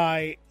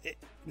bullseye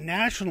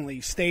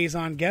nationally stays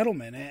on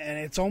Gettleman, and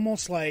it's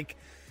almost like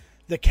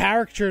the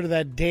character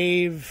that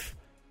Dave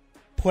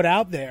put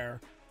out there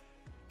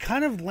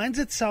kind of lends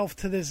itself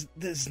to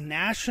this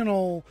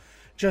national,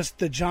 just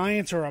the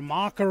Giants are a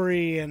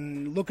mockery,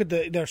 and look at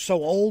they're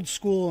so old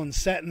school and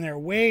set in their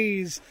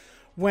ways,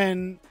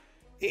 when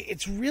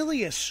it's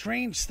really a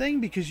strange thing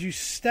because you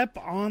step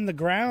on the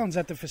grounds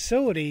at the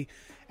facility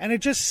and it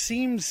just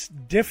seems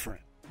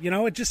different.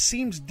 It just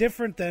seems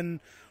different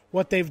than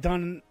what they've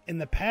done in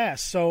the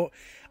past. So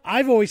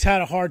I've always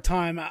had a hard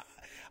time.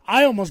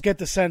 I almost get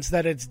the sense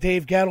that it's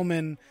Dave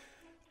Gettleman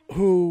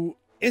who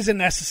isn't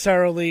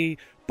necessarily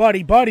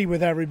buddy-buddy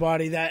with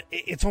everybody, that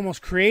it's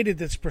almost created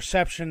this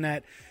perception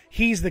that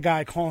he's the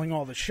guy calling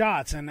all the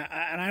shots, and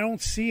I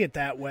don't see it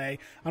that way.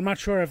 I'm not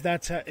sure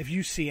if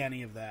you see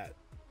any of that.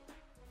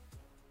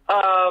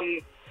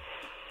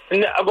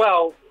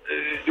 Well,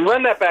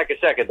 run that back a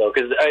second, though,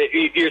 because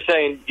you're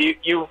saying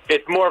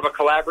it's more of a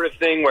collaborative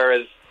thing,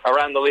 whereas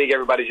around the league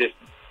everybody's just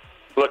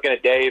looking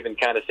at Dave and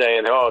kind of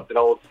saying, oh, it's an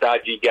old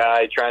stodgy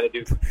guy trying to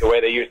do the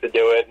way they used to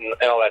do it and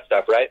all that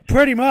stuff, right?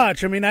 Pretty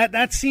much. I mean,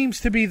 that seems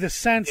to be the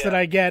sense that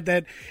I get,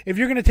 that if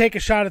you're going to take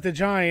a shot at the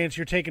Giants,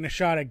 you're taking a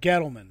shot at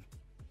Gettleman.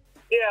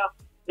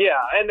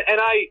 Yeah. And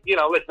I,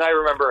 listen, I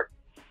remember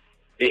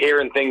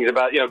hearing things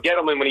about,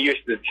 Gettleman, when he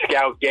used to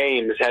scout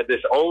games, had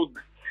this old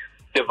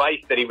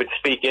device that he would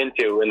speak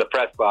into in the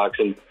press box,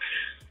 and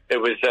it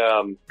was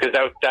because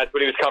that's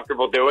what he was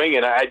comfortable doing.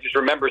 And I just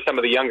remember some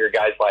of the younger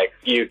guys like,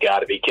 you got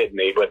to be kidding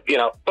me. But,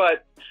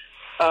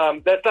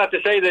 that's not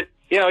to say that,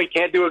 he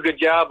can't do a good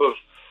job of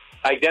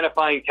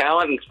identifying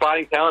talent and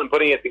spotting talent and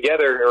putting it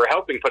together, or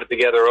helping put it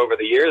together over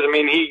the years. I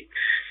mean,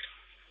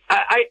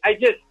 I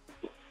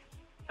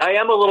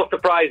am a little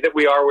surprised that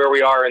we are where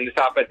we are, and this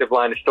offensive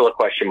line is still a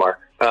question mark.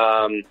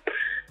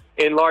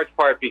 In large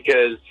part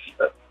because,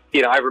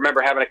 I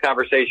remember having a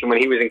conversation when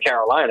he was in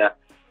Carolina.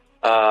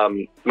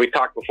 We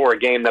talked before a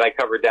game that I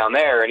covered down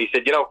there, and he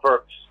said,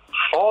 for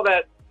all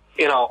that,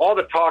 all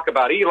the talk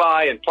about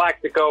Eli and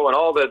Plaxico and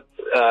all the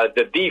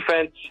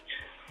defense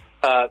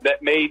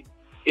that made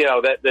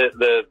that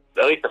the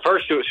at least the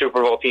first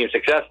Super Bowl team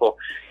successful,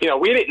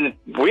 we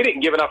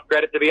didn't give enough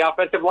credit to the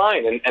offensive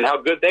line and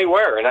how good they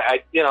were. And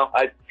I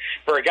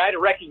for a guy to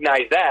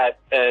recognize that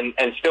and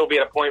still be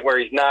at a point where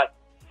he's not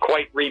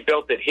quite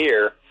rebuilt it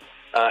here,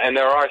 and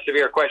there are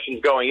severe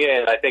questions going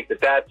in, I think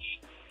that's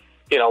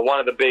one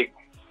of the big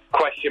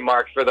question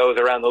marks for those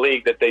around the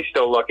league that they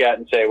still look at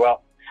and say,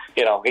 well,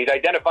 he's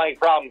identifying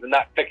problems and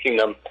not fixing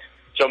them.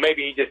 So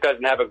maybe he just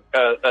doesn't have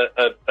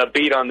a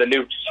beat on the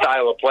new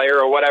style of player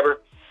or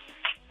whatever.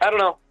 I don't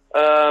know.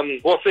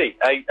 We'll see.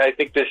 I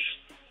think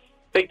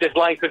this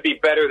line could be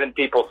better than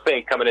people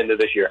think coming into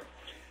this year.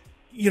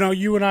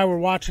 You and I were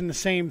watching the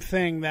same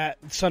thing that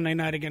Sunday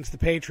night against the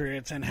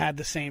Patriots and had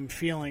the same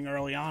feeling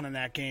early on in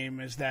that game,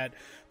 is that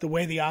the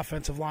way the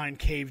offensive line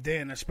caved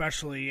in,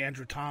 especially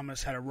Andrew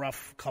Thomas had a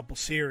rough couple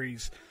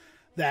series,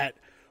 that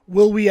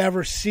will we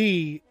ever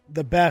see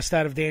the best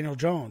out of Daniel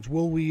Jones?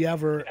 Will we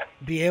ever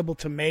be able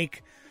to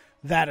make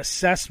that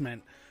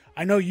assessment?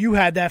 I know you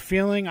had that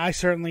feeling. I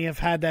certainly have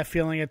had that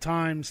feeling at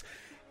times.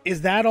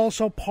 Is that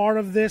also part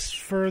of this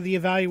for the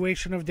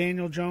evaluation of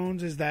Daniel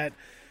Jones, is that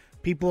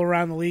people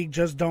around the league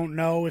just don't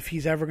know if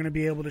he's ever going to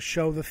be able to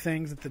show the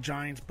things that the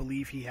Giants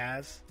believe he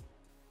has?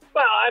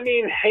 Well, I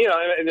mean,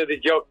 the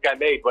joke I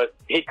made was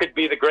he could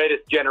be the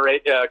greatest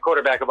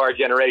quarterback of our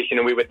generation,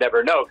 and we would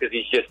never know because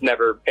he's just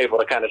never able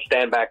to kind of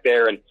stand back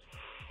there. And,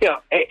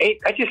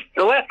 I just,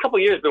 the last couple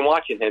of years I've been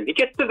watching him. He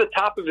gets to the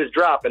top of his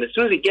drop, and as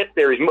soon as he gets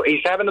there,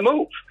 he's having to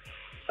move.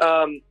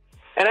 And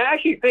I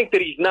actually think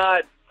that he's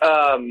not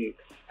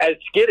as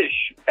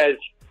skittish as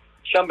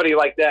somebody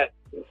like that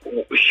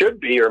should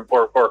be or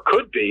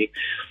could be,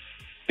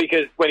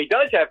 because when he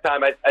does have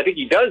time, I think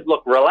he does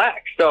look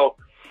relaxed. So,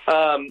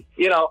 I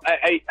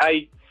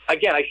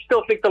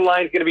still think the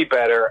line's going to be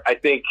better. I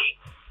think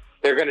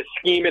they're going to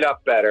scheme it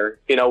up better.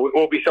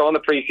 What we saw in the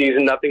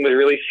preseason, nothing was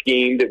really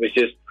schemed. It was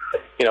just,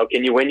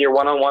 can you win your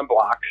one-on-one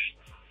blocks?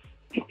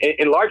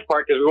 In large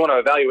part because we want to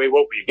evaluate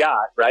what we've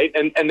got, right?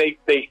 And they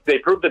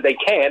proved that they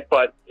can't,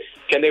 but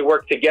can they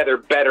work together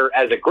better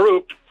as a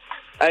group?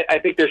 I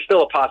think there's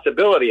still a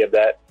possibility of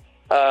that.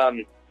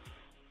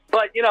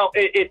 But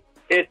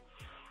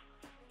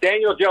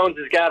Daniel Jones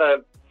has got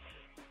to,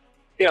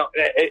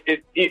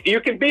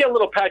 you can be a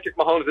little Patrick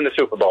Mahomes in the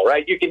Super Bowl,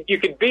 right? You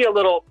can be a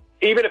little,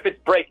 even if it's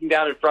breaking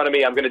down in front of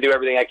me, I'm going to do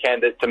everything I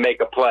can to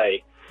make a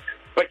play.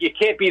 But you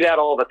can't be that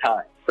all the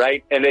time,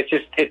 right? And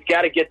it's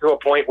got to get to a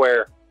point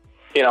where,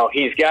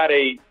 he's got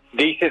a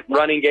decent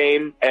running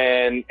game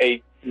and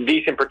a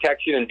decent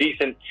protection and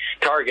decent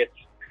targets.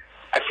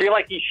 I feel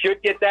like he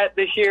should get that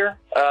this year.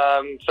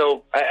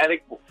 So I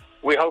think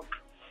we hope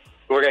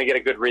we're going to get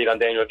a good read on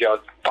Daniel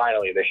Jones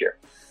finally this year.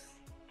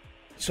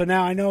 So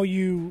now I know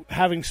you,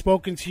 having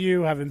spoken to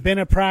you, having been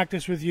at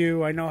practice with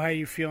you, I know how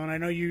you feel, and I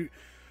know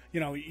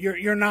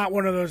you're not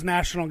one of those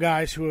national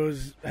guys who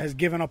has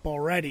given up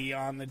already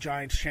on the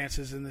Giants'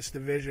 chances in this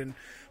division.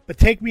 But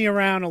take me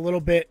around a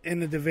little bit in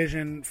the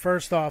division.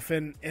 First off,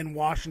 in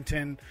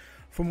Washington,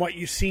 from what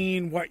you've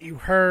seen, what you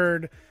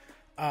heard,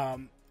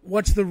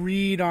 what's the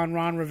read on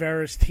Ron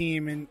Rivera's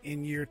team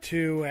in year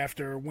two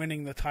after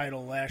winning the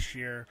title last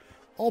year,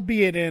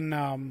 albeit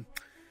in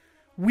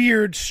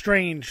weird,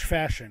 strange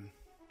fashion?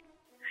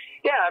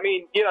 Yeah, I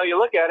mean, you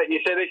look at it and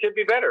you say they should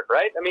be better,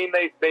 right? I mean,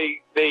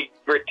 they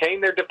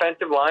retained their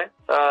defensive line.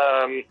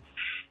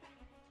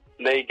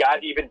 They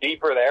got even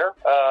deeper there.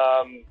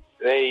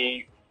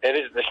 It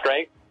is the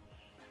strength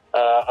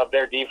of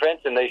their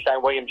defense, and they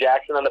signed William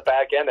Jackson on the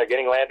back end. They're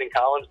getting Landon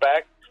Collins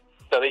back.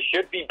 So they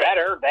should be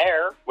better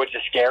there, which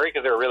is scary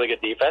because they're a really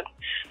good defense.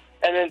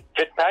 And then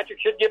Fitzpatrick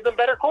should give them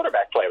better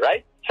quarterback play,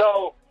 right?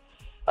 So,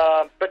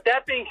 but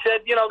that being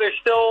said, there's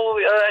still,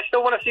 I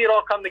still want to see it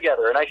all come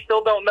together. And I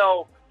still don't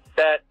know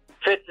that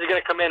Fitz is going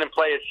to come in and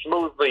play as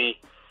smoothly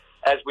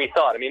as we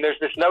thought. I mean, there's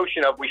this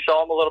notion of, we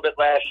saw him a little bit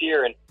last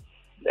year and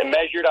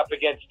measured up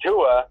against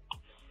Tua.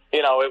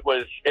 It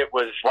was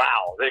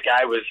wow, the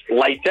guy was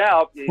lights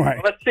out.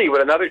 Right. Let's see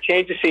what another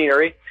change of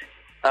scenery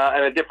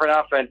and a different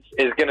offense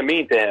is going to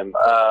mean to him.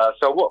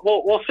 So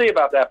we'll see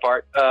about that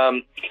part.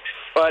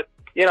 But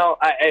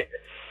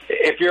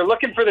if you're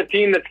looking for the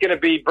team that's going to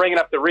be bringing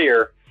up the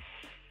rear,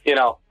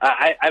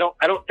 I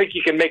don't think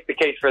you can make the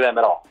case for them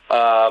at all.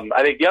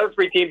 I think the other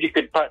three teams you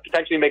could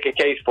potentially make a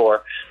case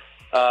for.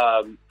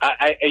 They're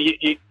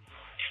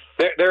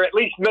at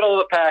least middle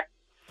of the pack,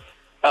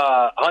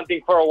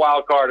 hunting for a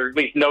wild card, or at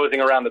least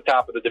nosing around the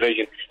top of the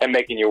division and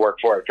making you work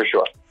for it for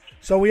sure.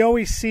 So we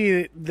always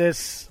see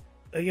this,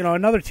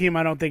 another team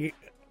I don't think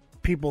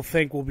people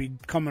think will be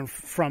coming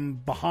from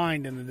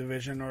behind in the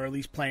division, or at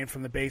least playing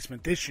from the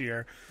basement this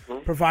year,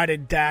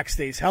 provided Dak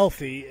stays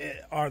healthy,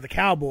 are the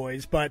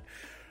Cowboys. But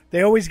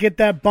they always get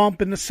that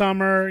bump in the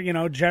summer.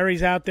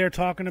 Jerry's out there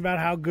talking about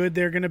how good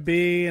they're going to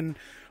be and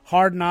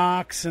Hard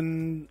Knocks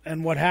and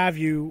what have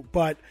you.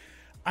 But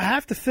I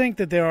have to think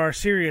that there are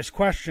serious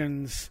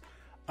questions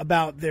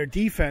about their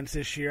defense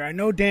this year. I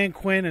know Dan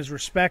Quinn is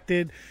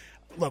respected.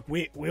 Look,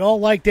 we all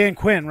like Dan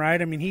Quinn,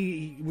 right? I mean,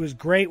 he was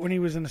great when he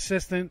was an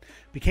assistant,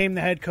 became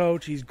the head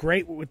coach. He's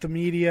great with the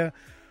media.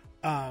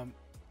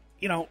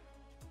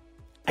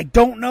 I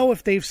don't know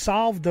if they've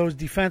solved those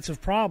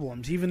defensive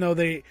problems, even though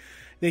they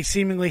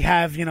seemingly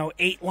have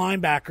 8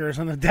 linebackers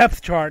on the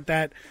depth chart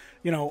that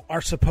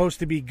are supposed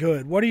to be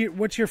good.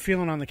 What's your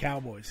feeling on the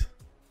Cowboys?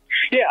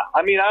 Yeah,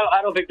 I mean,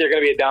 I don't think they're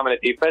going to be a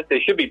dominant defense. They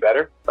should be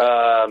better.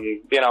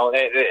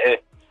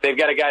 They've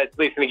got a guy that's at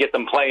least going to get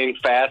them playing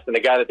fast, and a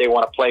guy that they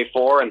want to play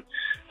for, and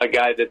a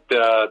guy that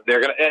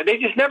they're going to. They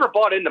just never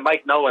bought into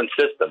Mike Nolan's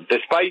system,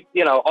 despite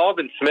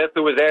Alvin Smith,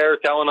 who was there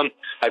telling them,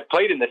 "I've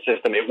played in this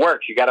system; it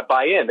works. You got to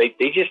buy in." They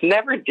just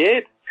never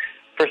did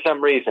for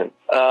some reason.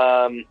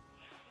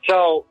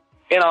 So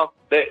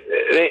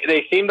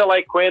they seem to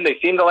like Quinn. They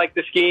seem to like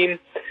the scheme.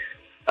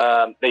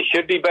 They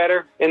should be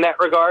better in that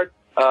regard.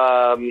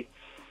 I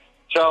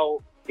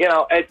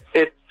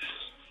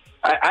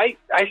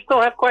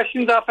still have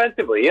questions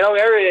offensively.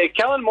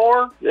 Kellen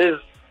Moore is,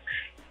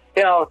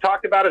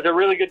 talked about as a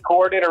really good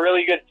coordinator,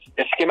 really good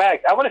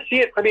schematics. I want to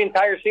see it for the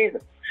entire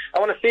season. I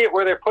want to see it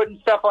where they're putting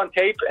stuff on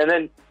tape and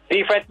then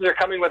defenses are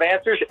coming with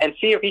answers and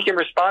see if he can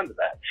respond to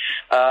that.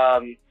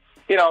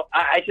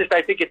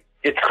 I think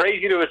it's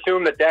crazy to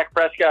assume that Dak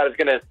Prescott is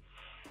going to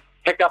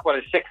pick up on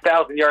his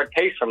 6,000-yard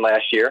pace from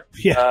last year.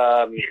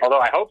 Yeah. Although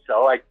I hope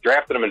so. I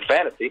drafted him in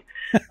fantasy.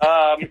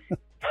 I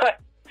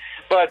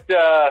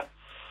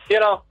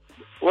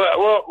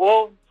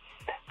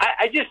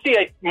just see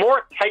a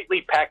more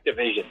tightly packed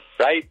division,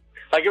 right?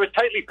 Like, it was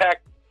tightly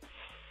packed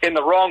in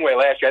the wrong way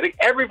last year. I think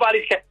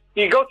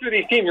you go through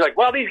these teams, you're like,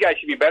 well, these guys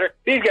should be better.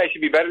 These guys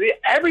should be better.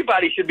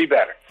 Everybody should be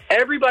better.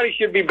 Everybody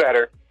should be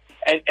better.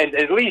 And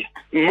at least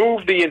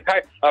move the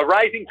entire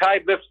rising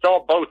tide lifts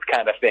all boats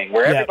kind of thing,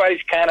 where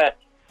everybody's kind of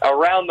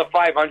around the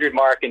 500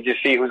 mark and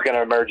just see who's going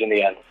to emerge in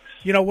the end.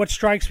 What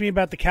strikes me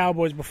about the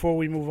Cowboys before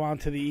we move on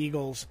to the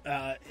Eagles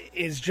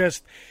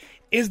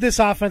is this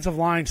offensive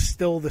line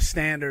still the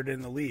standard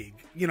in the league?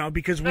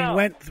 Because we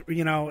went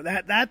through,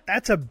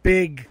 that's a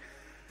big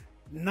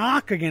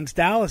knock against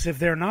Dallas if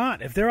they're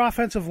not. If their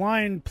offensive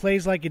line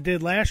plays like it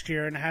did last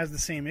year and has the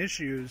same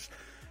issues,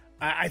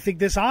 I think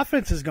this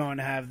offense is going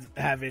to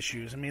have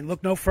issues. I mean,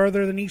 look no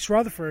further than East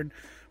Rutherford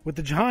with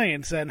the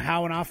Giants and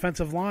how an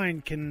offensive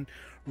line can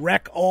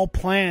wreck all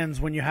plans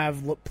when you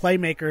have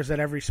playmakers at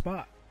every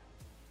spot.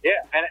 Yeah,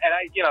 and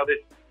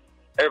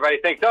everybody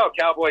thinks,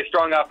 Cowboys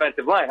strong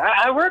offensive line.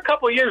 We're a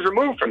couple of years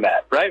removed from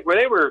that, right? Where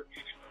they were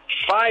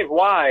 5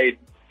 wide,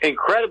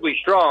 incredibly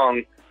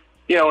strong,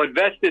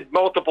 invested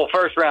multiple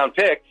first-round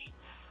picks,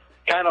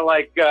 kind of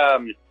like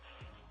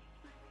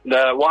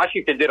the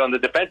Washington did on the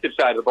defensive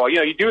side of the ball.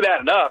 You do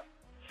that enough,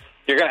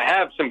 you're going to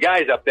have some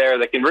guys up there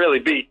that can really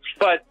beat.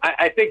 But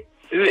I think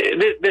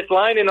this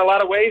line, in a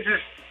lot of ways,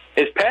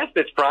 is past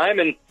its prime.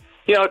 And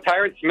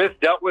Tyron Smith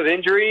dealt with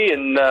injury,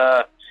 and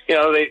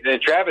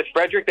Travis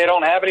Frederick they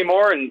don't have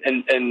anymore, and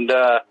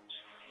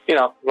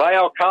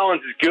La'el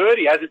Collins is good.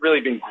 He hasn't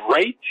really been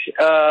great.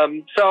 I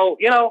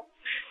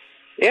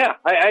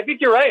think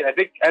you're right.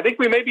 I think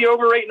we may be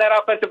overrating that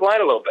offensive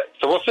line a little bit.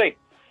 So we'll see.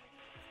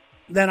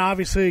 Then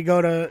obviously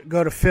go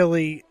to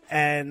Philly,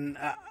 and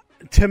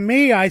to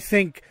me, I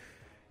think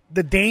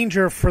the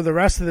danger for the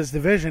rest of this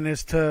division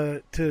is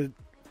to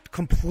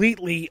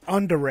completely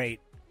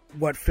underrate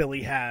what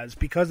Philly has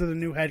because of the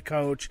new head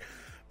coach,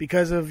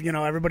 because of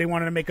everybody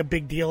wanted to make a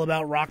big deal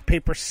about rock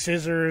paper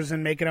scissors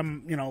and making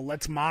them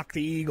let's mock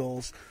the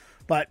Eagles,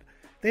 but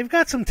they've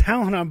got some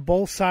talent on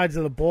both sides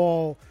of the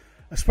ball,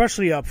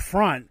 especially up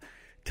front.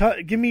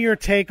 Give me your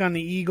take on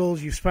the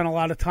Eagles. You've spent a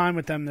lot of time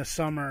with them this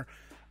summer.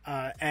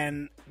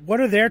 And what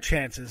are their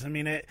chances? I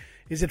mean,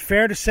 is it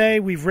fair to say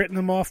we've written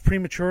them off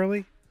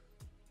prematurely?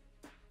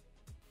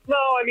 No,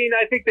 I mean,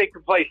 I think they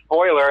could play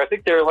spoiler. I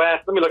think they're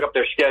last. Let me look up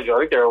their schedule. I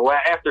think they're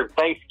after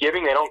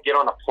Thanksgiving. They don't get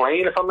on a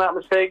plane, if I'm not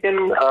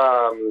mistaken.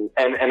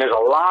 And there's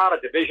a lot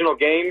of divisional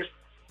games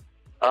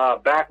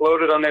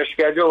backloaded on their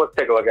schedule. Let's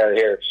take a look at it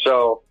here.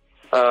 So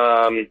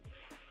the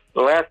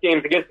last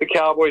game's against the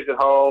Cowboys at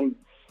home.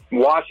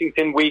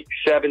 Washington, Week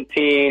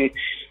 17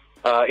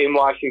 in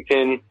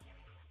Washington.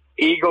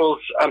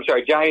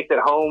 Giants at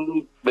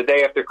home the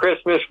day after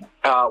Christmas,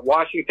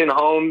 Washington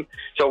home.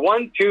 So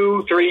 1,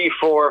 2, 3,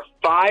 4,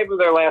 5 of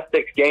their last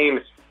 6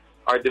 games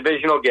are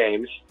divisional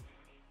games.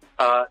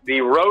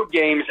 The road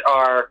games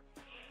are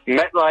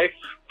MetLife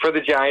for the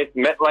Giants,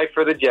 MetLife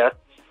for the Jets,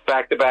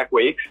 back-to-back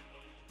weeks,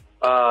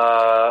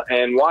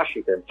 and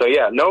Washington. So,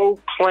 no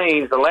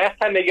planes. The last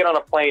time they get on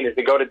a plane is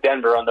to go to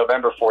Denver on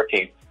November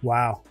 14th.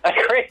 Wow.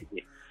 That's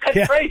crazy.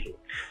 That's crazy.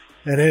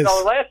 It is. So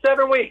the last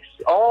 7 weeks,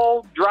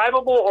 all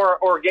drivable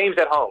or games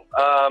at home.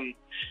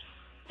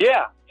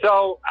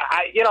 So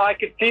I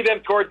could see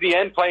them towards the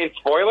end playing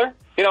spoiler.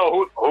 Who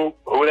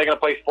are they going to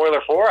play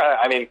spoiler for?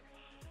 I mean,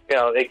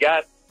 they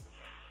got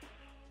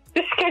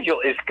this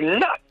schedule is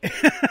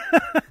nuts.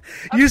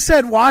 You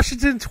said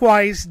Washington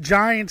twice,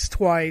 Giants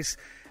twice,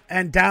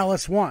 and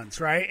Dallas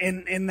once, right?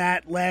 In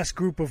that last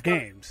group of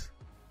games.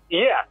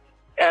 Yeah.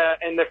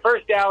 And the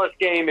first Dallas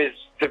game is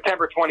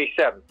September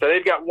 27th. So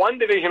they've got one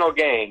divisional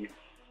game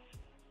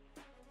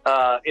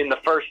in the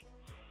first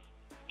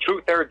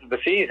 2/3 of the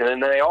season,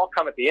 and then they all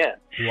come at the end.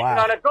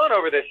 Wow. And I've gone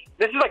over this.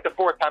 This is like the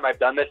 4th time I've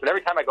done this, and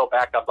every time I go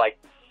back, I'm like,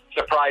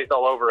 surprised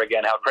all over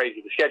again how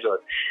crazy the schedule is.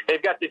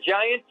 They've got the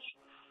Giants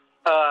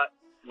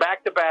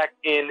back-to-back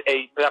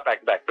not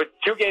back-to-back, but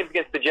 2 games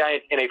against the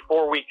Giants in a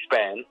 4-week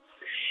span,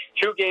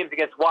 2 games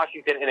against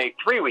Washington in a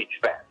 3-week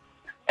span,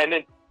 and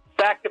then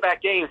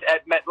back-to-back games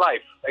at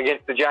MetLife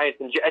against the Giants.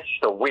 And it's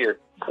just a weird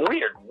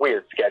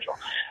schedule.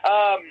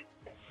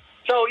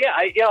 So,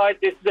 yeah,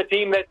 this is a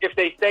team that, if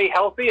they stay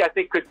healthy, I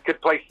think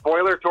could play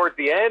spoiler towards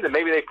the end, and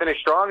maybe they finish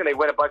strong and they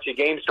win a bunch of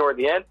games toward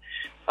the end.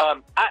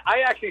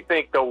 I actually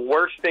think the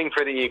worst thing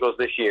for the Eagles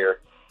this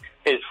year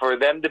is for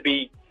them to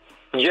be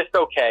just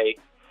okay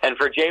and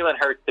for Jalen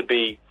Hurts to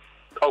be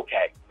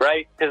okay,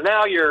 right? Because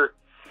now your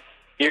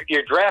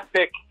draft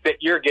pick that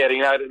you're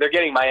getting, now they're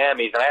getting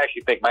Miami's, and I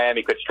actually think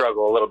Miami could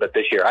struggle a little bit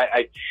this year.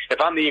 If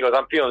I'm the Eagles,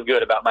 I'm feeling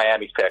good about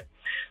Miami's pick.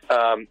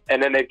 And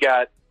then they've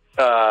got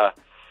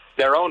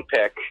their own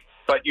pick,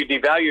 but you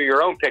devalue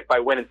your own pick by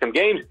winning some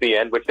games at the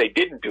end, which they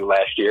didn't do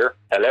last year.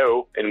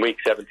 Hello, in Week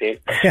 17.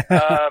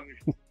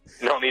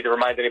 Don't need to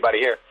remind anybody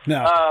here.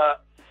 No.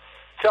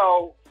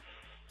 So,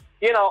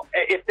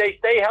 if they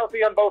stay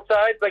healthy on both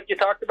sides, like you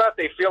talked about,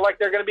 they feel like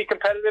they're going to be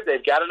competitive.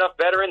 They've got enough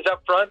veterans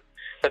up front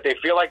that they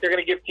feel like they're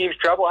going to give teams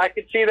trouble. I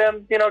could see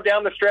them,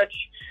 down the stretch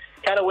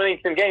kind of winning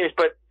some games,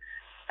 but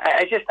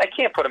I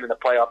can't put them in the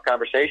playoff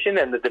conversation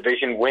and the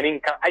division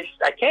winning. I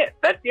can't.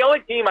 That's the only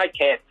team I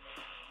can't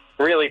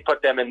really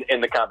put them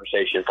in the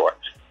conversation for.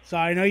 So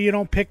I know you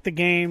don't pick the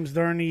games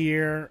during the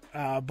year,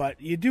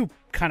 but you do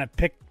kind of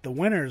pick the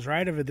winners,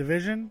 right, of a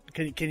division.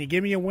 Can you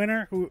give me a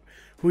winner? Who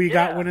you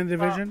got winning the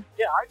division?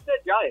 I've said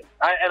Giants,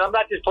 and I'm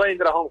not just playing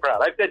to the home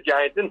crowd. I've said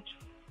Giants, and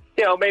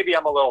maybe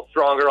I'm a little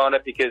stronger on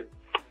it because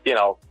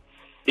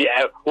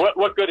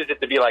what good is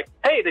it to be like,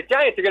 hey, the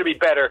Giants are going to be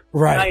better,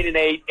 right.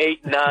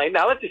 9-8, 8-9.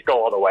 Now let's just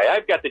go all the way.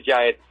 I've got the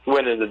Giants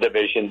winning the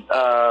division.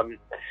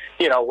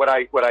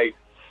 Would I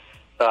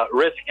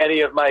risk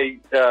any of my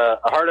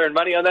hard-earned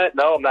money on that?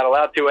 No, I'm not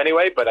allowed to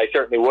anyway, but I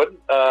certainly wouldn't.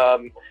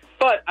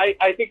 But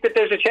I think that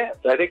there's a chance.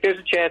 I think there's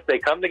a chance they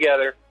come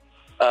together.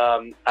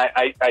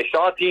 I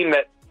saw a team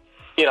that,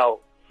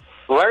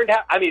 learned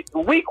how. I mean,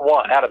 week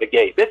 1 out of the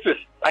gate,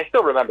 I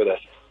still remember this.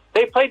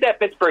 They played that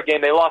Pittsburgh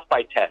game. They lost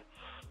by 10.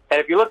 And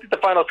if you looked at the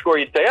final score,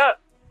 you'd say,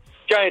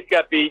 Giants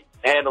got beat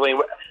handily.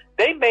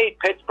 They made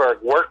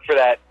Pittsburgh work for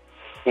that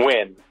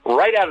win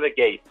right out of the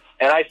gate.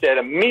 And I said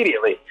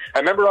immediately, I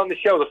remember on the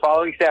show the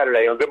following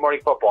Saturday on Good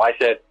Morning Football, I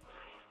said,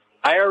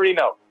 I already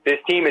know this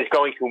team is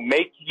going to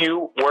make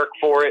you work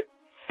for it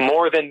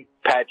more than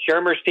Pat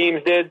Shurmur's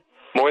teams did,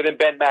 more than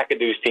Ben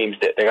McAdoo's teams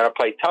did. They're going to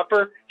play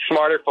tougher,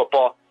 smarter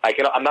football.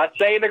 I'm not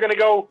saying they're going to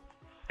go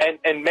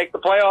and make the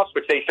playoffs,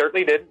 which they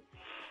certainly didn't,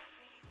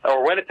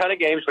 or win a ton of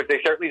games, which they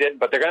certainly didn't,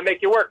 but they're going to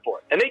make you work for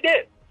it. And they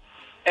did.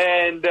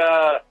 And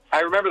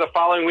I remember the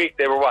following week,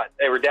 they were what?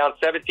 They were down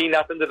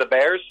 17-0 to the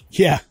Bears.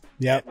 Yeah.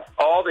 Yep.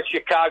 All the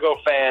Chicago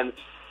fans,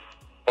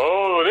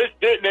 this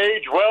didn't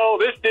age well,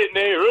 this didn't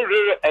age,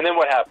 and then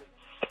what happened?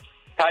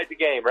 Tied the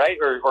game, right?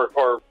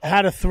 Or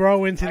had to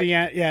throw into the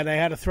end. Yeah, they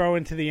had to throw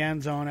into the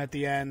end zone at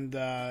the end,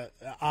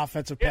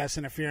 offensive pass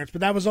interference. But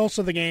that was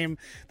also the game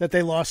that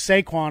they lost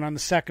Saquon on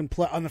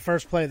the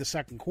first play of the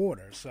second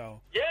quarter.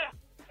 So yeah,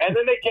 and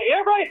then they came,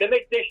 right. Then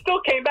they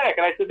still came back,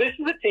 and I said, this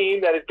is a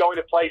team that is going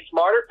to play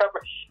smarter,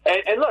 tougher.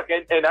 And look,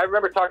 and I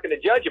remember talking to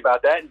Judge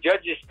about that, and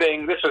Judge's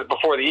thing. This was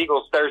before the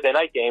Eagles Thursday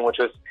night game, which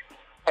was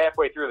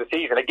halfway through the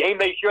season, a game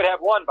they should have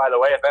won, by the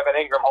way, if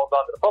Evan Ingram holds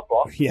on to the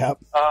football.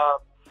 Yep.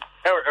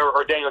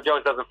 Or Daniel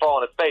Jones doesn't fall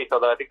on his face,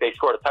 although I think they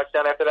scored a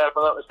touchdown after that, if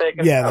I'm not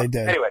mistaken. Yeah, they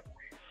did. Anyway,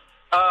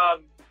 I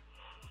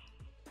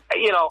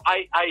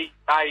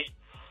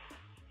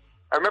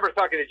remember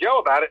talking to Joe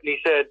about it, and he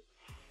said,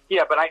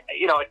 yeah, but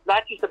it's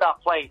not just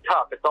about playing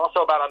tough. It's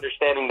also about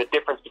understanding the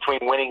difference between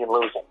winning and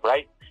losing,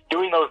 right?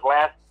 Doing those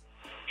last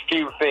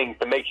few things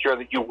to make sure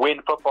that you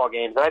win football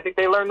games, and I think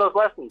they learned those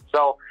lessons.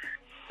 So,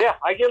 yeah,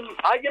 I give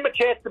them a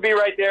chance to be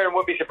right there, and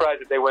wouldn't be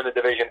surprised if they win the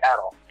division at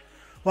all.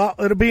 Well,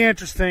 it'll be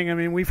interesting. I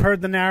mean, we've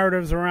heard the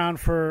narratives around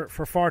for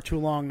far too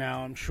long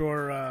now. I'm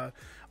sure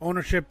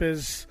ownership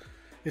is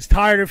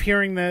tired of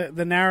hearing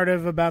the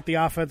narrative about the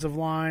offensive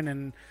line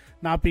and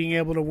not being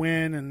able to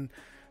win. And,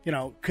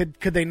 could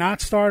they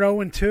not start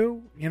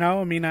 0-2?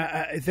 I mean,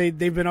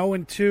 they've been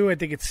 0-2. I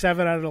think it's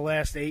 7 out of the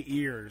last 8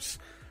 years,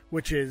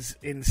 which is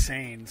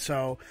insane.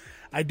 So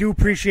I do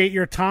appreciate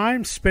your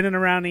time spinning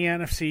around the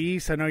NFC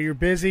East. I know you're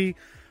busy.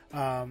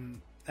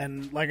 And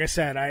like I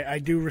said, I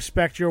do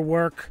respect your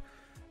work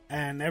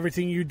and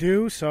everything you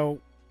do. So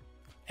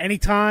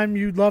anytime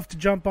you'd love to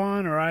jump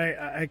on or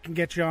I can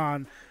get you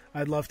on,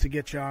 I'd love to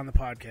get you on the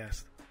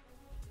podcast.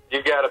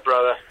 You got it,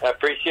 brother. I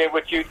appreciate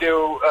what you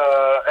do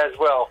as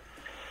well,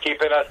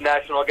 keeping us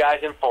national guys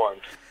informed.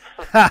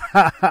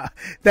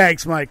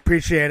 Thanks, Mike.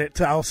 Appreciate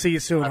it. I'll see you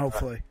soon,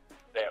 hopefully.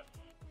 Yeah.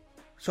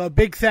 So a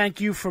big thank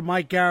you for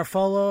Mike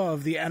Garafolo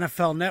of the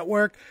NFL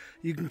Network.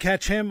 You can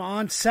catch him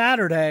on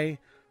Saturday,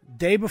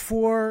 day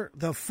before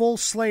the full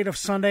slate of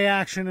Sunday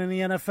action in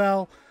the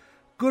NFL.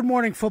 Good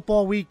Morning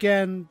Football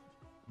Weekend.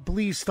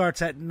 Bleeze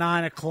starts at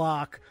 9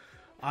 o'clock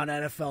on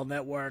NFL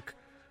Network.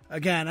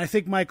 Again, I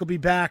think Mike will be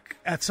back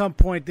at some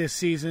point this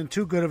season.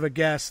 Too good of a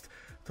guest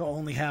to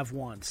only have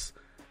once.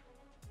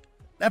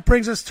 That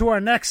brings us to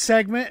our next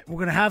segment. We're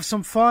going to have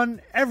some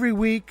fun every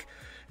week.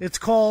 It's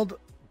called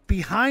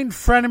Behind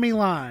Frenemy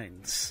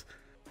Lines.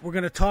 We're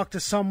going to talk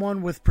to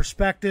someone with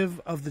perspective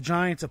of the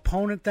Giants'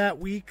 opponent that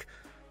week,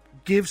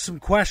 give some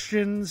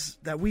questions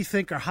that we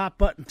think are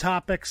hot-button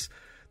topics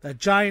that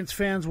Giants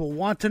fans will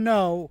want to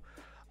know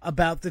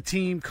about the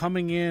team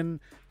coming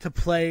in to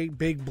play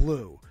Big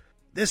Blue.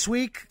 This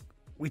week,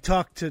 we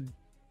talked to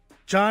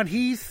John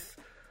Heath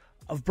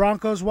of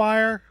Broncos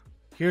Wire.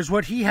 Here's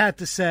what he had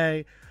to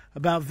say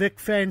about Vic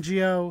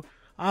Fangio,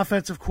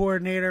 offensive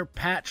coordinator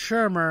Pat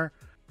Shurmur,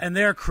 and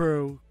their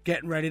crew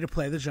getting ready to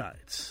play the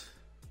Giants.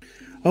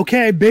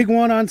 Okay, big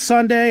one on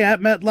Sunday at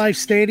MetLife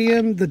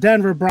Stadium, the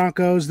Denver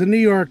Broncos, the New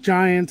York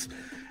Giants,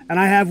 and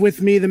I have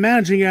with me the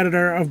managing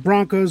editor of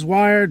Broncos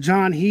Wire,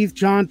 John Heath.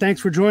 John, thanks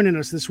for joining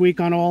us this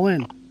week on All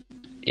In.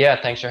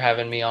 Yeah, thanks for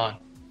having me on.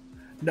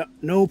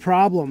 No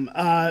problem.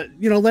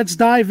 Let's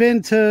dive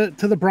into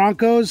the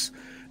Broncos.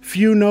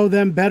 Few know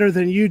them better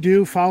than you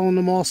do, following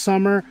them all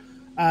summer.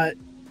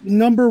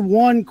 Number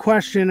one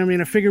question,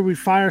 I figure we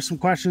fire some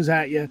questions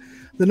at you.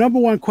 The number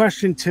one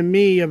question to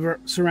me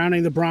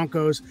surrounding the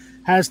Broncos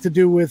has to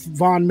do with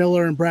Von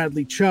Miller and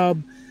Bradley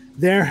Chubb,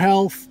 their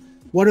health.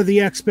 What are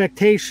the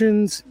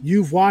expectations?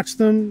 You've watched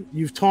them.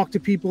 You've talked to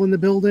people in the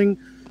building.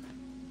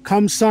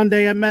 Come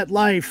Sunday at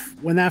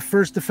MetLife, when that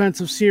first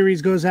defensive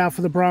series goes out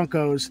for the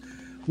Broncos,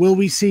 will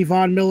we see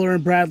Von Miller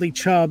and Bradley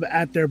Chubb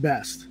at their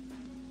best?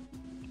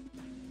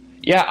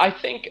 Yeah, I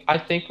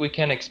think we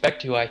can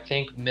expect to. I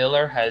think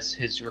Miller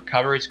his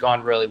recovery's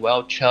gone really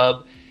well.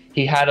 Chubb,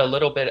 he had a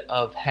little bit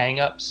of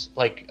hang-ups,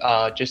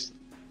 just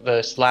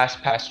this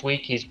past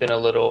week. He's been a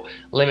little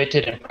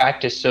limited in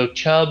practice. So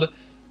Chubb,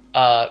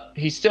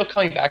 he's still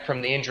coming back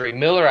from the injury.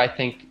 Miller, I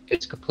think,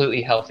 is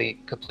completely healthy,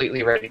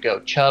 completely ready to go.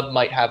 Chubb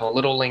might have a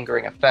little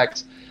lingering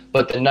effects,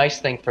 but the nice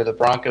thing for the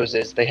Broncos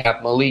is they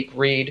have Malik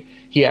Reed.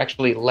 He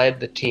actually led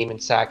the team in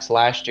sacks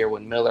last year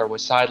when Miller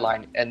was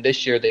sidelined, and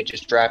this year they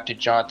just drafted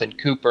Jonathan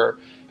Cooper,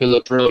 who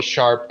looked really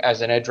sharp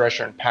as an edge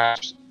rusher and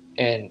pass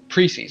in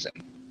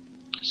preseason.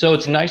 So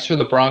it's nice for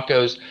the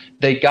Broncos.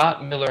 They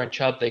got Miller and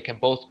Chubb. They can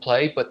both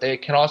play, but they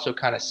can also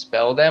kind of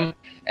spell them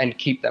and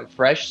keep them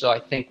fresh. So I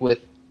think with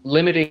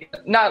they're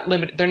not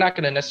going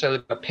to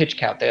necessarily have a pitch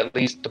count. At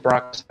least the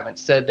Broncos haven't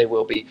said they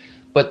will be,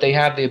 but they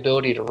have the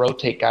ability to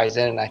rotate guys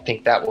in, and I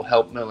think that will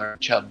help Miller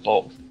and Chubb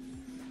both.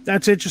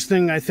 That's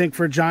interesting, I think,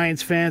 for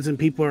Giants fans and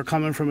people who are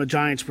coming from a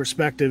Giants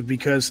perspective,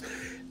 because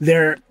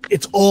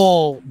it's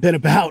all been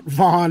about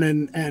Von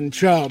and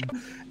Chubb,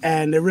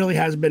 and there really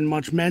hasn't been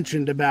much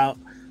mentioned about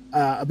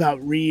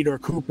Reed or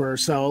Cooper.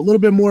 So a little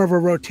bit more of a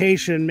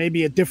rotation,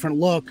 maybe a different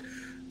look.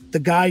 The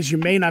guys you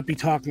may not be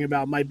talking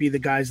about might be the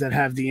guys that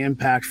have the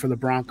impact for the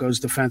Broncos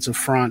defensive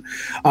front.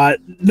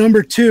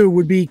 Number two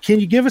would be,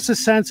 can you give us a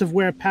sense of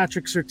where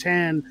Patrick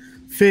Surtain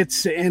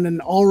fits in an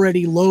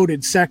already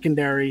loaded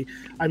secondary?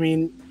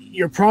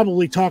 You're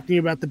probably talking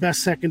about the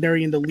best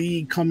secondary in the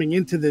league coming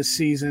into this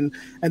season,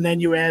 and then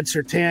you add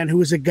Surtain,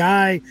 who is a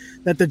guy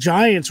that the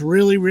Giants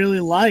really, really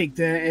liked.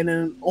 In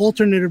an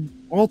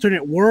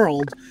alternate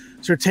world,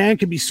 Surtain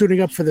could be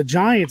suiting up for the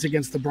Giants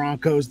against the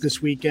Broncos this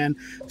weekend.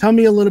 Tell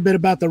me a little bit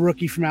about the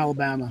rookie from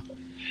Alabama.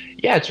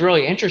 Yeah, it's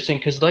really interesting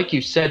because, like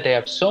you said, they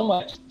have so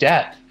much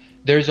depth.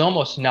 There's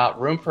almost not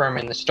room for him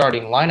in the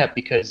starting lineup,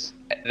 because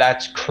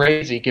that's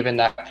crazy given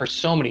that for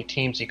so many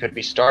teams he could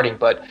be starting.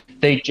 But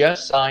they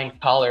just signed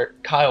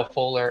Kyle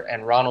Fuller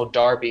and Ronald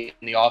Darby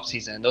in the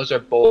offseason, and those are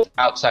both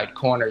outside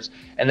corners,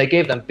 and they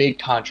gave them big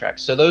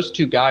contracts. So those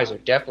two guys are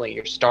definitely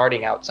your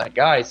starting outside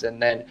guys,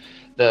 and then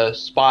the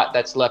spot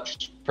that's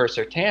left for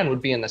Surtain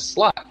would be in the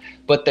slot.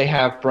 But they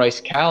have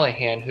Bryce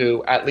Callahan,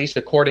 who, at least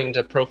according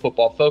to Pro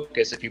Football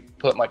Focus, if you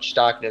put much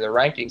stock into their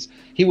rankings,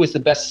 he was the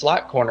best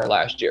slot corner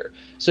last year.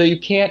 So you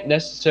can't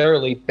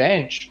necessarily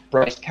bench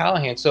Bryce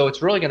Callahan. So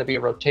it's really going to be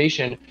a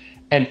rotation.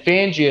 And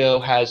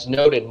Fangio has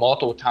noted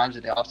multiple times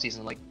in the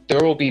offseason,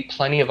 there will be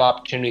plenty of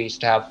opportunities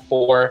to have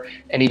 4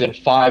 and even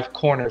 5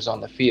 corners on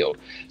the field.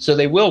 So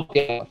they will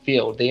get on the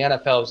field. The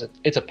NFL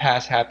it's a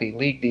pass-happy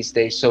league these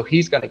days, so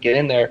he's going to get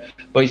in there,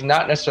 but he's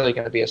not necessarily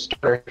going to be a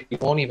starter. He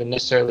won't even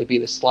necessarily be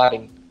the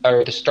starting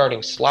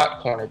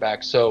slot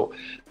cornerback. So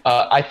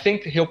I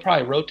think he'll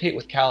probably rotate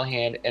with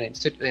Callahan, and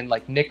in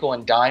nickel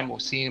and dime, we'll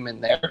see him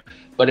in there.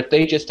 But if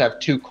they just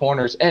have 2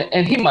 corners,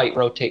 and he might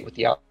rotate with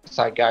the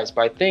outside guys,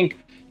 but I think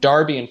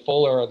Darby and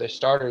Fuller are the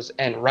starters,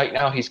 and right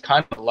now he's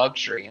kind of a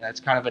luxury, and that's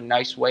kind of a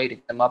nice way to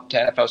get him up to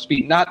NFL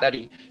speed. Not that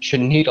he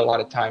should need a lot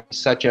of time. He's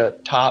such a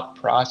top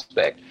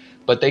prospect,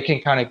 but they can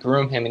kind of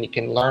groom him, and he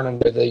can learn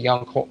under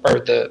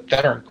the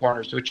veteran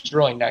corners, which is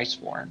really nice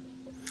for him.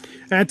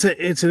 It's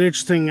an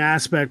interesting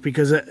aspect,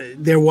 because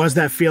there was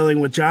that feeling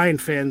with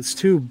Giant fans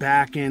too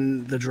back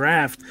in the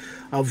draft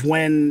of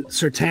when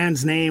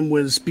Surtain's name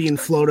was being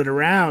floated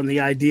around,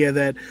 the idea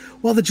that,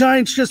 well, the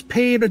Giants just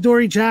paid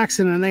Adoree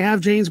Jackson and they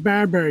have James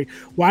Bradbury.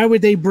 Why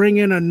would they bring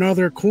in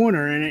another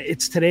corner? And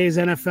it's today's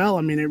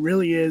NFL. It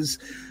really is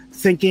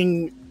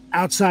thinking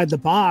outside the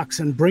box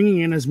and bringing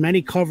in as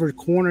many covered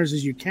corners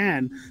as you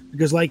can,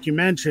 because like you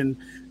mentioned,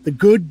 the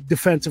good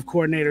defensive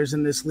coordinators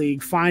in this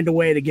league find a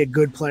way to get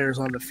good players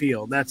on the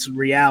field. That's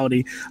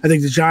reality. I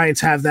think the Giants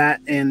have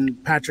that in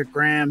Patrick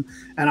Graham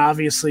and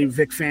obviously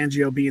Vic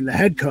Fangio being the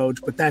head coach,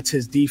 but that's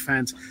his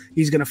defense.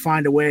 He's going to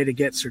find a way to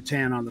get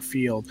Surtain on the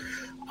field.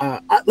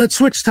 Let's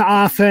switch to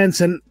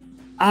offense, and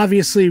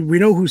obviously, we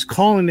know who's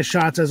calling the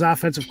shots as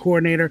offensive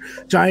coordinator.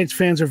 Giants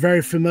fans are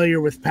very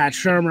familiar with Pat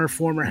Shurmur,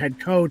 former head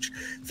coach.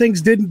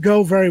 Things didn't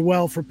go very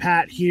well for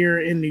Pat here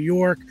in New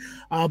York,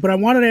 but I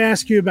wanted to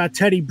ask you about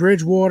Teddy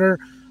Bridgewater.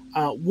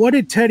 What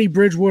did Teddy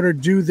Bridgewater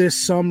do this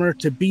summer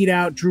to beat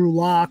out Drew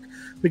Lock?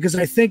 Because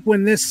I think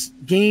when this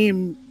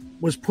game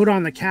was put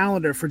on the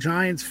calendar for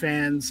Giants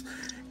fans,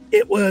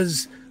 it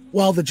was,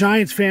 well, the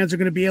Giants fans are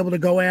going to be able to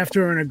go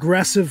after an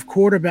aggressive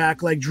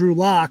quarterback like Drew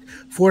Lock,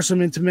 force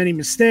him into many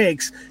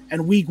mistakes.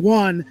 And week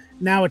one,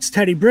 now it's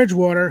Teddy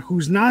Bridgewater,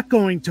 who's not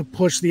going to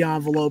push the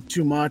envelope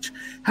too much.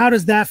 How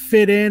does that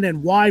fit in,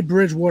 and why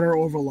Bridgewater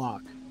over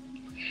Lock?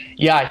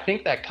 Yeah, I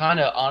think that kind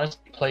of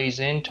honestly plays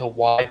into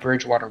why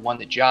Bridgewater won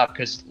the job,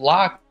 because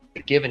Lock,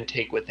 give and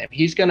take with him.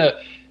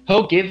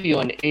 He'll give you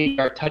an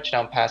 8-yard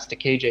touchdown pass to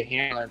KJ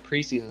Hamler in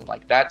preseason.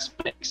 Like, that's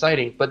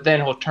exciting. But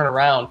then he'll turn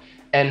around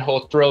and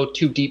he'll throw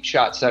 2 deep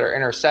shots that are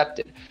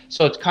intercepted.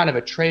 So it's kind of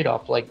a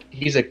trade-off. Like,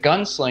 he's a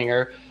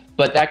gunslinger,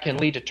 but that can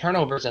lead to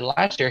turnovers. And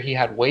last year he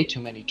had way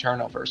too many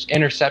turnovers,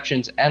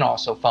 interceptions, and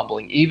also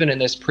fumbling. Even in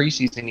this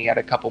preseason, he had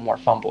a couple more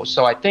fumbles.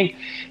 So I think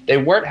they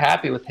weren't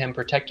happy with him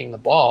protecting the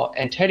ball.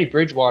 And Teddy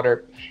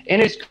Bridgewater, in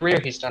his career,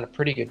 he's done a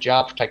pretty good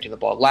job protecting the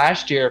ball.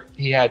 Last year,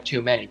 he had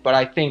too many. But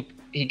I think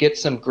he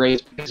gets some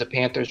grades because the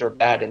Panthers are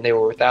bad and they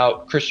were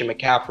without Christian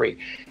McCaffrey.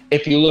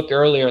 If you look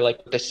earlier,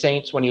 like the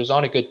Saints, when he was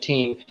on a good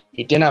team,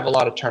 he didn't have a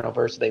lot of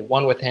turnovers. They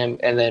won with him.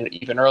 And then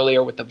even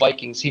earlier with the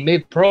Vikings, he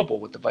made Pro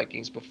Bowl with the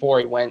Vikings before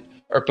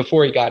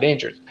he got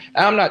injured.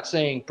 And I'm not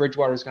saying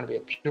Bridgewater is going to be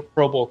a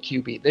Pro Bowl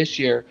QB this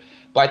year,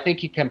 but I think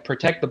he can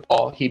protect the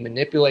ball. He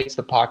manipulates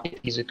the pocket.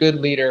 He's a good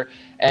leader,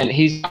 and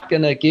he's not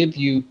going to give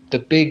you the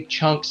big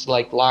chunks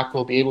like Locke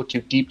will be able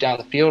to deep down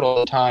the field all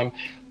the time.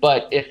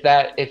 But if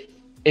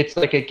it's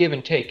like a give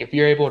and take. If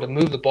you're able to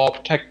move the ball,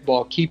 protect the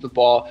ball, keep the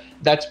ball,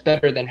 that's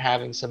better than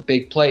having some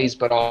big plays,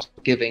 but also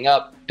giving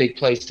up big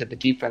plays to the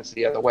defense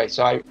the other way.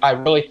 So I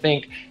really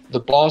think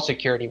the ball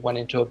security went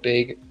into a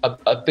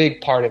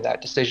big part of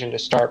that decision to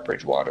start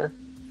Bridgewater.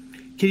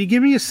 Can you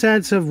give me a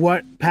sense of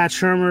what Pat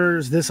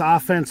Shurmur's this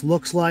offense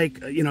looks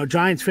like? You know,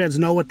 Giants fans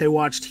know what they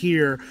watched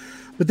here,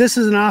 but this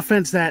is an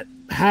offense that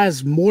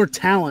has more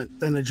talent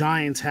than the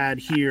Giants had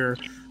here,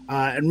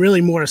 and really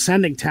more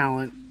ascending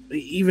talent.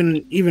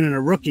 Even in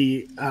a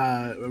rookie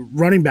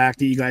running back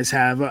that you guys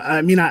have.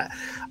 I mean,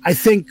 I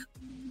think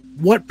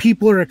what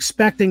people are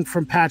expecting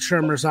from Pat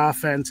Shurmur's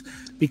offense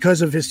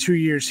because of his 2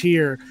 years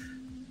here,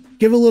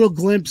 give a little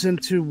glimpse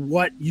into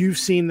what you've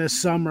seen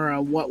this summer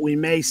and what we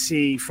may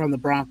see from the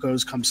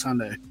Broncos come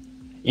Sunday.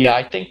 Yeah,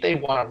 I think they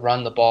want to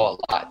run the ball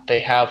a lot. They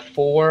have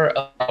 4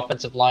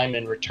 offensive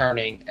linemen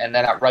returning, and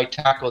then at right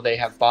tackle they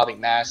have Bobby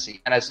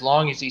Massey. And as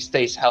long as he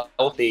stays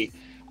healthy,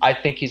 I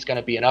think he's going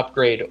to be an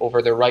upgrade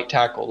over their right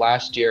tackle.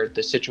 Last year,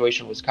 the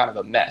situation was kind of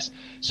a mess.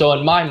 So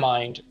in my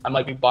mind, I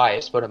might be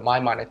biased, but in my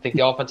mind, I think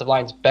the offensive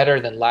line is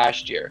better than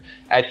last year.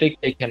 I think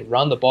they can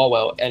run the ball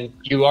well. And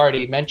you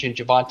already mentioned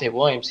Javonte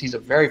Williams. He's a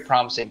very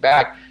promising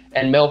back.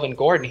 And Melvin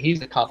Gordon, he's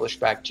an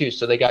accomplished back too.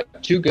 So they got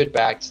 2 good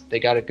backs.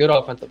 They got a good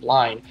offensive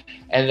line.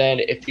 And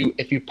then if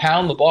you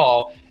pound the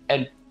ball,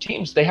 and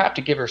teams, they have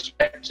to give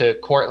respect to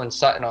Cortland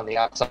Sutton on the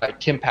outside.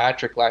 Tim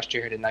Patrick last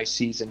year had a nice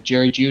season.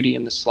 Jerry Jeudy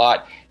in the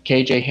slot.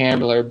 KJ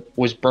Hamler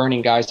was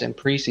burning guys in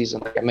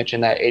preseason. Like I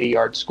mentioned, that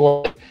 80-yard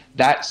score.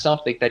 That's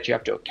something that you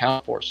have to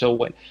account for. So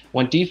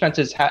when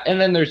defenses have – and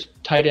then there's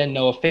tight end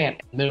Noah Fant,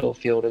 middle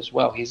field as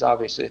well. He's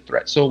obviously a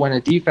threat. So when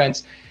a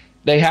defense –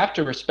 they have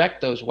to respect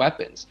those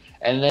weapons.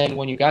 And then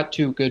when you got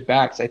 2 good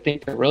backs, I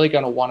think they're really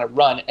going to want to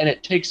run. And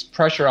it takes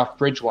pressure off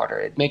Bridgewater.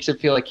 It makes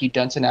it feel like he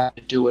doesn't have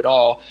to do it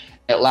all.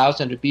 It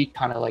allows him to be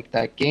kind of like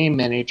that game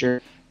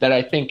manager that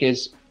I think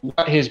is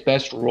what his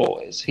best role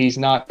is. He's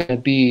not going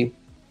to be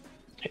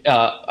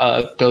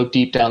go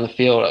deep down the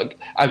field.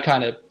 I'm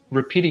kind of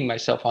repeating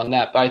myself on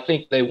that, but I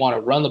think they want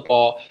to run the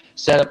ball,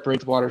 set up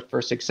Bridgewater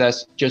for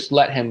success, just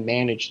let him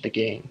manage the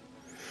game.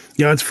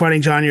 You know, it's funny,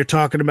 John, you're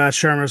talking about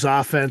Shurmur's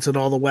offense and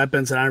all the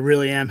weapons, and I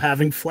really am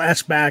having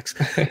flashbacks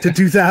to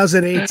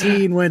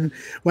 2018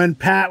 when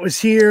Pat was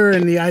here,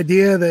 and the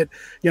idea that,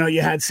 you know,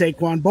 you had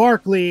Saquon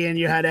Barkley and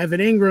you had Evan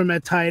Ingram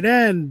at tight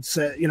end,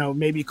 so, you know,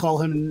 maybe call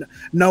him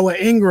Noah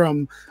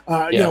Ingram,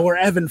 you know, or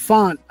Evan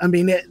Font. I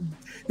mean,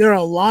 there are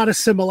a lot of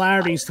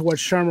similarities to what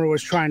Shurmur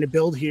was trying to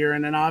build here,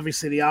 and then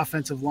obviously the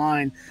offensive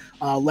line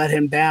let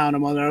him down,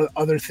 among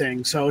other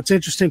things. So it's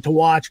interesting to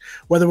watch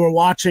whether we're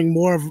watching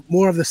more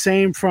of the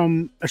same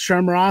from a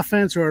Shurmur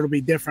offense, or it'll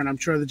be different. I'm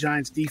sure the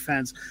Giants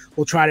defense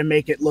will try to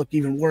make it look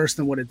even worse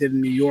than what it did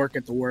in New York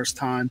at the worst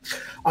time.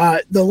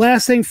 The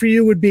last thing for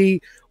you would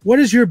be, what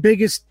is your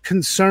biggest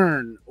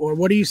concern, or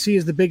what do you see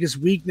as the biggest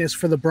weakness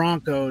for the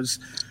Broncos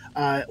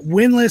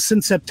winless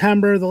in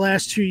September the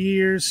last 2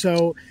 years.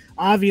 So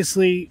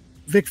obviously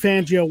Vic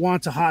Fangio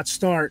wants a hot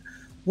start.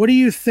 What do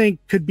you think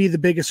could be the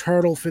biggest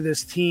hurdle for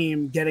this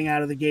team getting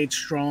out of the gate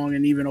strong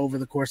and even over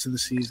the course of the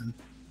season?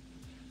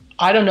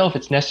 I don't know if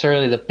it's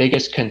necessarily the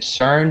biggest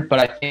concern, but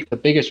I think the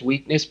biggest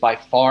weakness by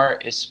far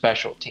is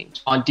special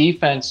teams. On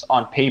defense,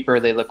 on paper,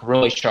 they look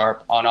really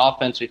sharp. On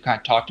offense, we've kind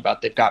of talked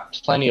about they've got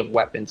plenty of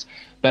weapons.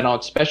 But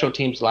on special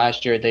teams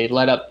last year, they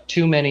let up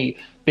too many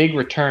big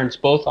returns,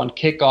 both on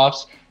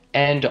kickoffs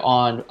and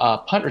on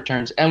punt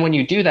returns. And when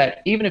you do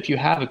that, even if you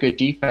have a good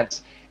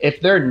defense, if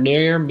they're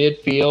near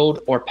midfield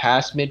or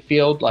past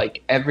midfield,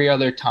 like every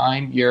other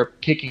time you're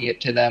kicking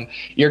it to them,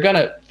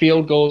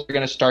 field goals are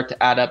going to start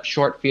to add up,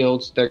 short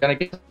fields, they're going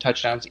to get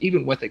touchdowns,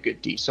 even with a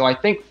good D. So I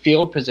think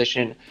field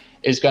position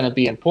is going to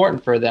be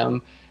important for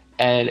them.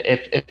 And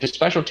if the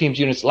special teams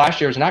units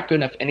last year was not good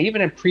enough, and even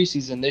in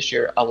preseason this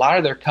year, a lot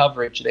of their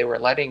coverage, they were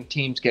letting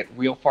teams get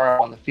real far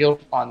on the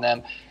field on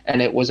them,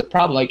 and it was a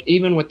problem. Like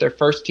even with their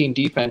first team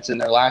defense in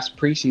their last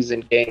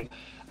preseason game,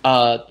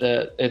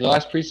 they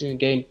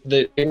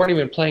weren't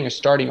even playing a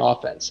starting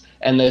offense,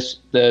 and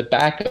the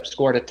backup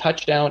scored a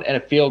touchdown and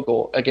a field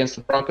goal against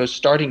the Broncos'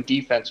 starting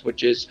defense,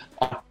 which is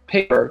on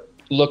paper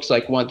looks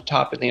like one of the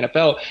top in the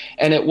NFL,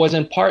 and it was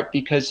in part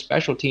because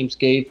special teams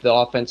gave the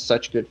offense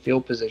such good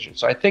field position.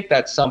 So I think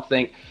that's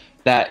something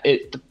that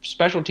the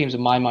special teams, in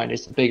my mind,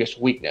 is the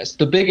biggest weakness.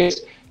 The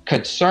biggest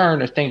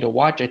concern or thing to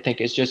watch, I think,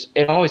 is just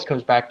it always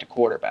comes back to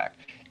quarterback.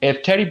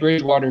 If Teddy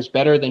Bridgewater is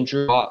better than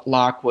Drew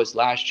Lock was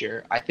last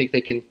year, I think they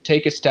can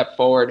take a step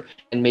forward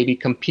and maybe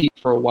compete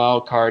for a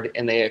wild card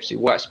in the AFC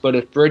West. But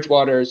if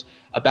Bridgewater's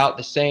about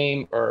the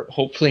same or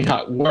hopefully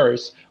not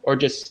worse or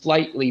just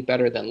slightly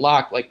better than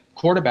Lock, like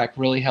quarterback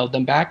really held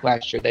them back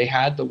last year. They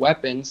had the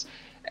weapons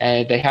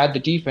and they had the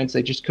defense.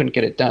 They just couldn't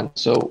get it done.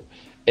 So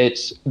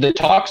the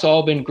talk's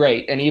all been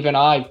great. And even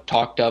I've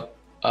talked up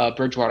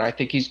Bridgewater. I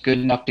think he's good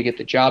enough to get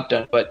the job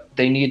done, but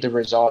they need the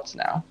results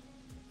now.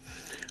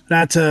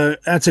 That's a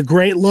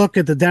great look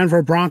at the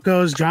Denver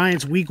Broncos,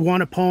 Giants Week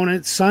 1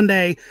 opponent.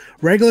 Sunday,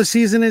 regular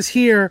season is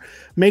here.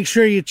 Make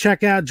sure you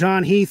check out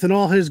John Heath and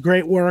all his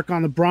great work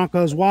on the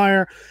Broncos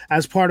Wire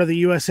as part of the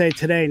USA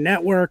Today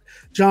network.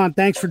 John,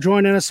 thanks for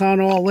joining us on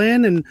All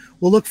In, and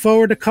we'll look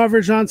forward to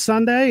coverage on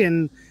Sunday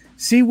and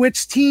see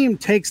which team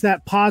takes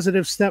that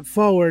positive step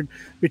forward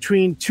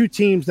between two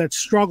teams that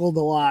struggled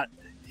a lot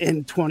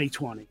in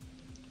 2020.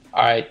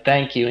 All right,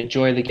 thank you.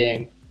 Enjoy the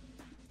game.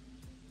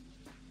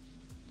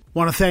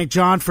 Want to thank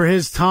John for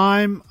his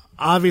time.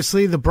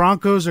 Obviously, the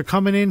Broncos are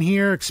coming in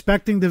here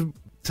expecting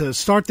to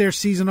start their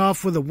season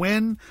off with a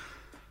win.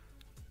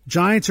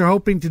 Giants are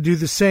hoping to do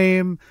the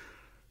same.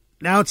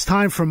 Now it's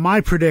time for my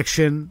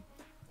prediction.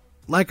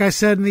 Like I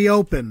said in the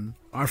open,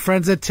 our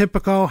friends at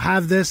Tipico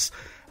have this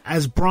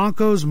as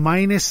Broncos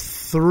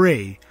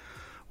 -3,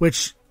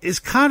 which is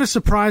kind of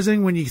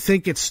surprising when you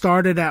think it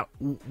started at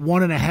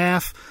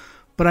 1.5.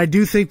 But I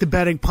do think the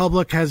betting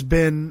public has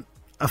been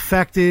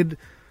affected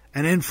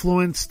and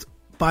influenced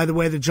by the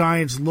way the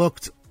Giants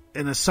looked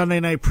in a Sunday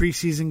night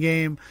preseason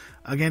game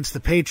against the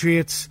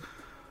Patriots.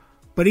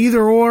 But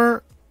either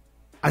or,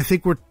 I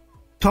think we're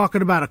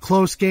talking about a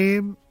close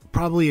game,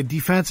 probably a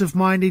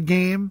defensive-minded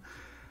game.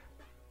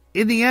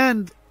 In the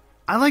end,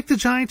 I like the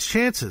Giants'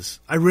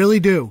 chances. I really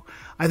do.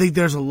 I think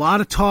there's a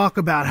lot of talk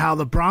about how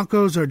the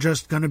Broncos are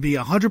just going to be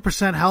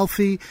 100%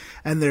 healthy,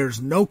 and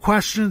there's no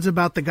questions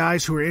about the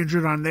guys who are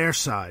injured on their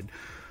side.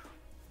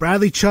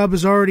 Bradley Chubb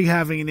is already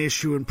having an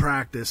issue in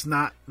practice,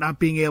 not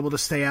being able to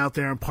stay out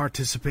there and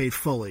participate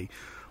fully.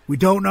 We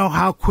don't know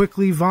how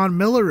quickly Von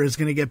Miller is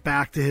going to get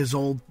back to his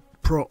old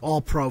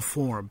all-pro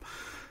form.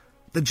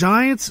 The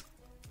Giants,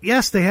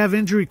 yes, they have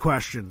injury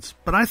questions,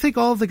 but I think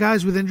all of the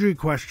guys with injury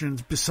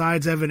questions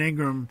besides Evan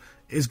Ingram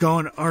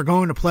are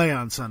going to play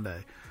on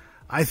Sunday.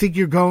 I think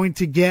you're going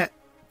to get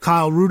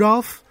Kyle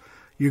Rudolph.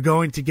 You're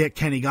going to get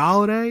Kenny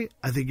Golladay.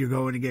 I think you're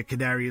going to get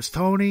Kadarius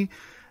Toney.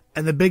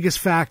 And the biggest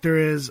factor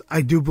is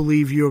I do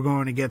believe you're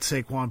going to get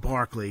Saquon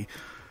Barkley.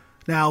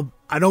 Now,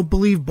 I don't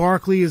believe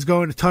Barkley is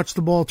going to touch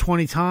the ball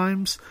 20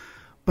 times,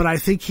 but I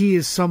think he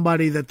is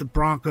somebody that the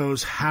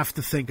Broncos have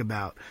to think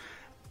about.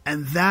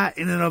 And that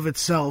in and of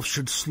itself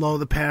should slow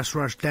the pass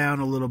rush down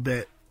a little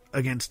bit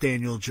against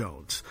Daniel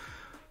Jones.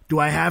 Do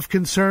I have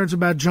concerns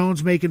about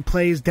Jones making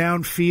plays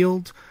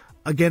downfield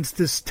against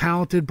this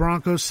talented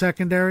Broncos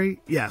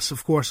secondary? Yes,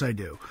 of course I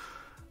do.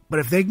 But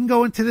if they can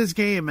go into this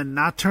game and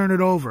not turn it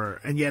over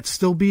and yet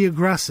still be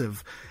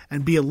aggressive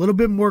and be a little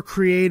bit more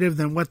creative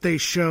than what they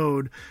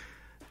showed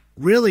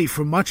really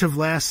for much of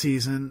last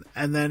season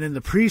and then in the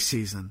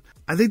preseason,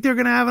 I think they're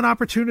going to have an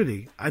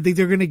opportunity. I think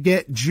they're going to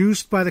get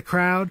juiced by the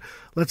crowd.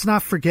 Let's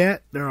not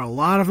forget there are a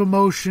lot of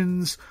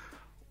emotions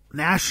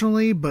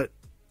nationally, but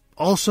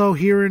also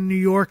here in New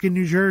York and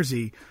New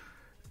Jersey.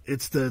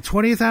 It's the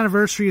 20th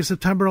anniversary of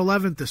September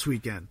 11th this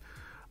weekend.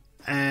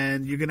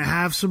 And you're going to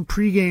have some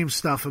pregame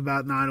stuff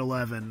about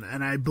 9/11.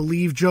 And I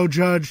believe Joe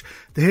Judge,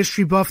 the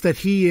history buff that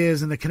he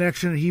is and the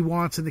connection that he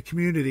wants in the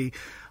community,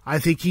 I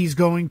think he's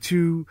going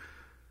to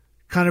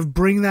kind of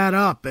bring that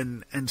up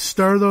and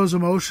stir those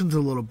emotions a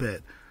little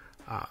bit.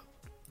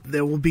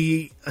 There will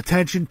be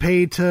attention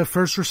paid to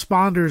first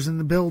responders in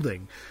the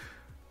building.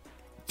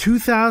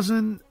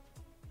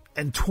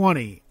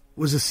 2020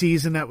 was a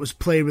season that was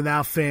played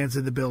without fans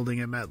in the building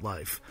at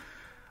MetLife.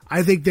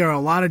 I think there are a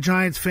lot of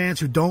Giants fans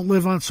who don't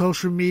live on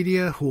social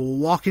media who will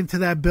walk into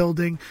that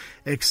building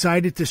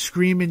excited to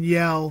scream and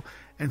yell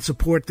and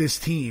support this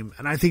team,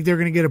 and I think they're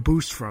going to get a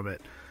boost from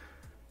it.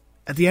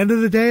 At the end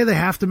of the day, they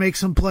have to make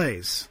some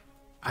plays.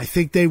 I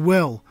think they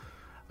will.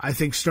 I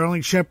think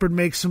Sterling Shepard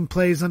makes some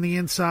plays on the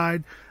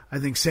inside. I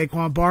think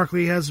Saquon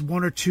Barkley has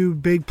one or two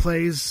big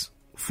plays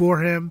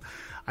for him.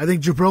 I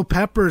think Jabril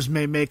Peppers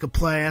may make a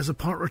play as a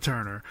punt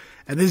returner.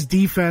 And this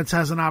defense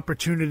has an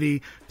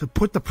opportunity to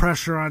put the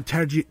pressure on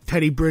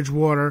Teddy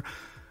Bridgewater,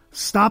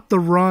 stop the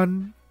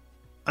run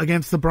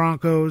against the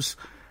Broncos,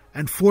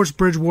 and force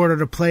Bridgewater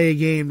to play a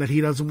game that he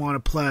doesn't want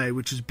to play,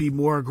 which is be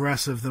more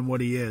aggressive than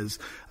what he is,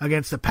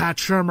 against a Pat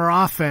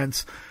Shurmur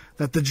offense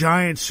that the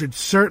Giants should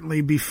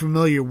certainly be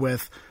familiar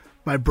with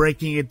by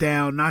breaking it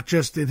down, not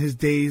just in his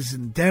days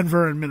in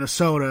Denver and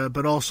Minnesota,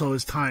 but also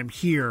his time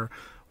here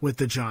with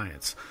the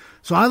Giants.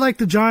 So I like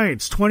the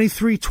Giants,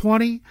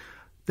 23-20.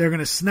 They're going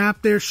to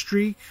snap their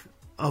streak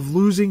of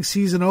losing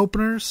season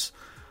openers.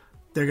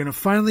 They're going to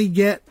finally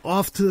get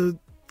off to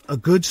a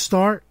good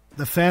start,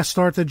 the fast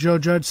start that Joe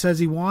Judge says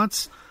he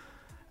wants.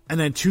 And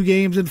then 2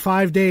 games in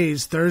 5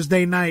 days,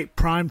 Thursday night,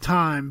 prime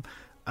time,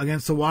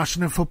 against the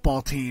Washington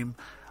football team.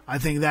 I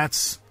think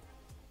that's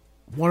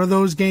one of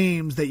those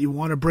games that you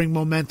want to bring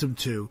momentum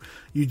to.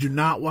 You do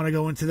not want to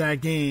go into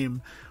that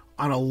game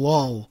on a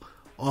lull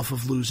off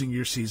of losing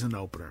your season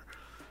opener.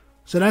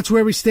 So that's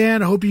where we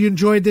stand. I hope you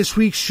enjoyed this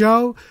week's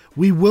show.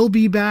 We will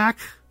be back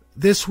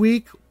this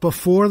week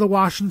before the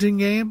Washington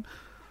game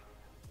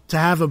to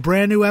have a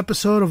brand new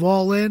episode of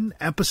All In,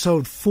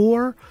 episode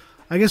 4.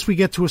 I guess we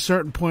get to a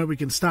certain point we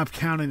can stop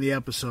counting the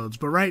episodes.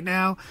 But right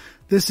now,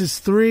 this is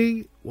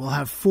 3. We'll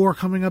have 4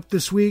 coming up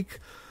this week.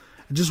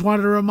 I just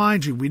wanted to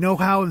remind you, we know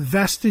how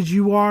invested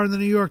you are in the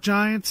New York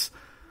Giants.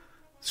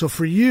 So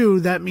for you,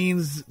 that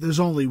means there's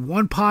only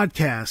one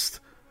podcast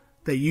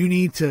that you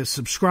need to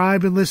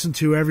subscribe and listen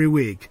to every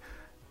week.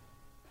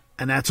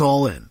 And that's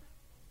All In.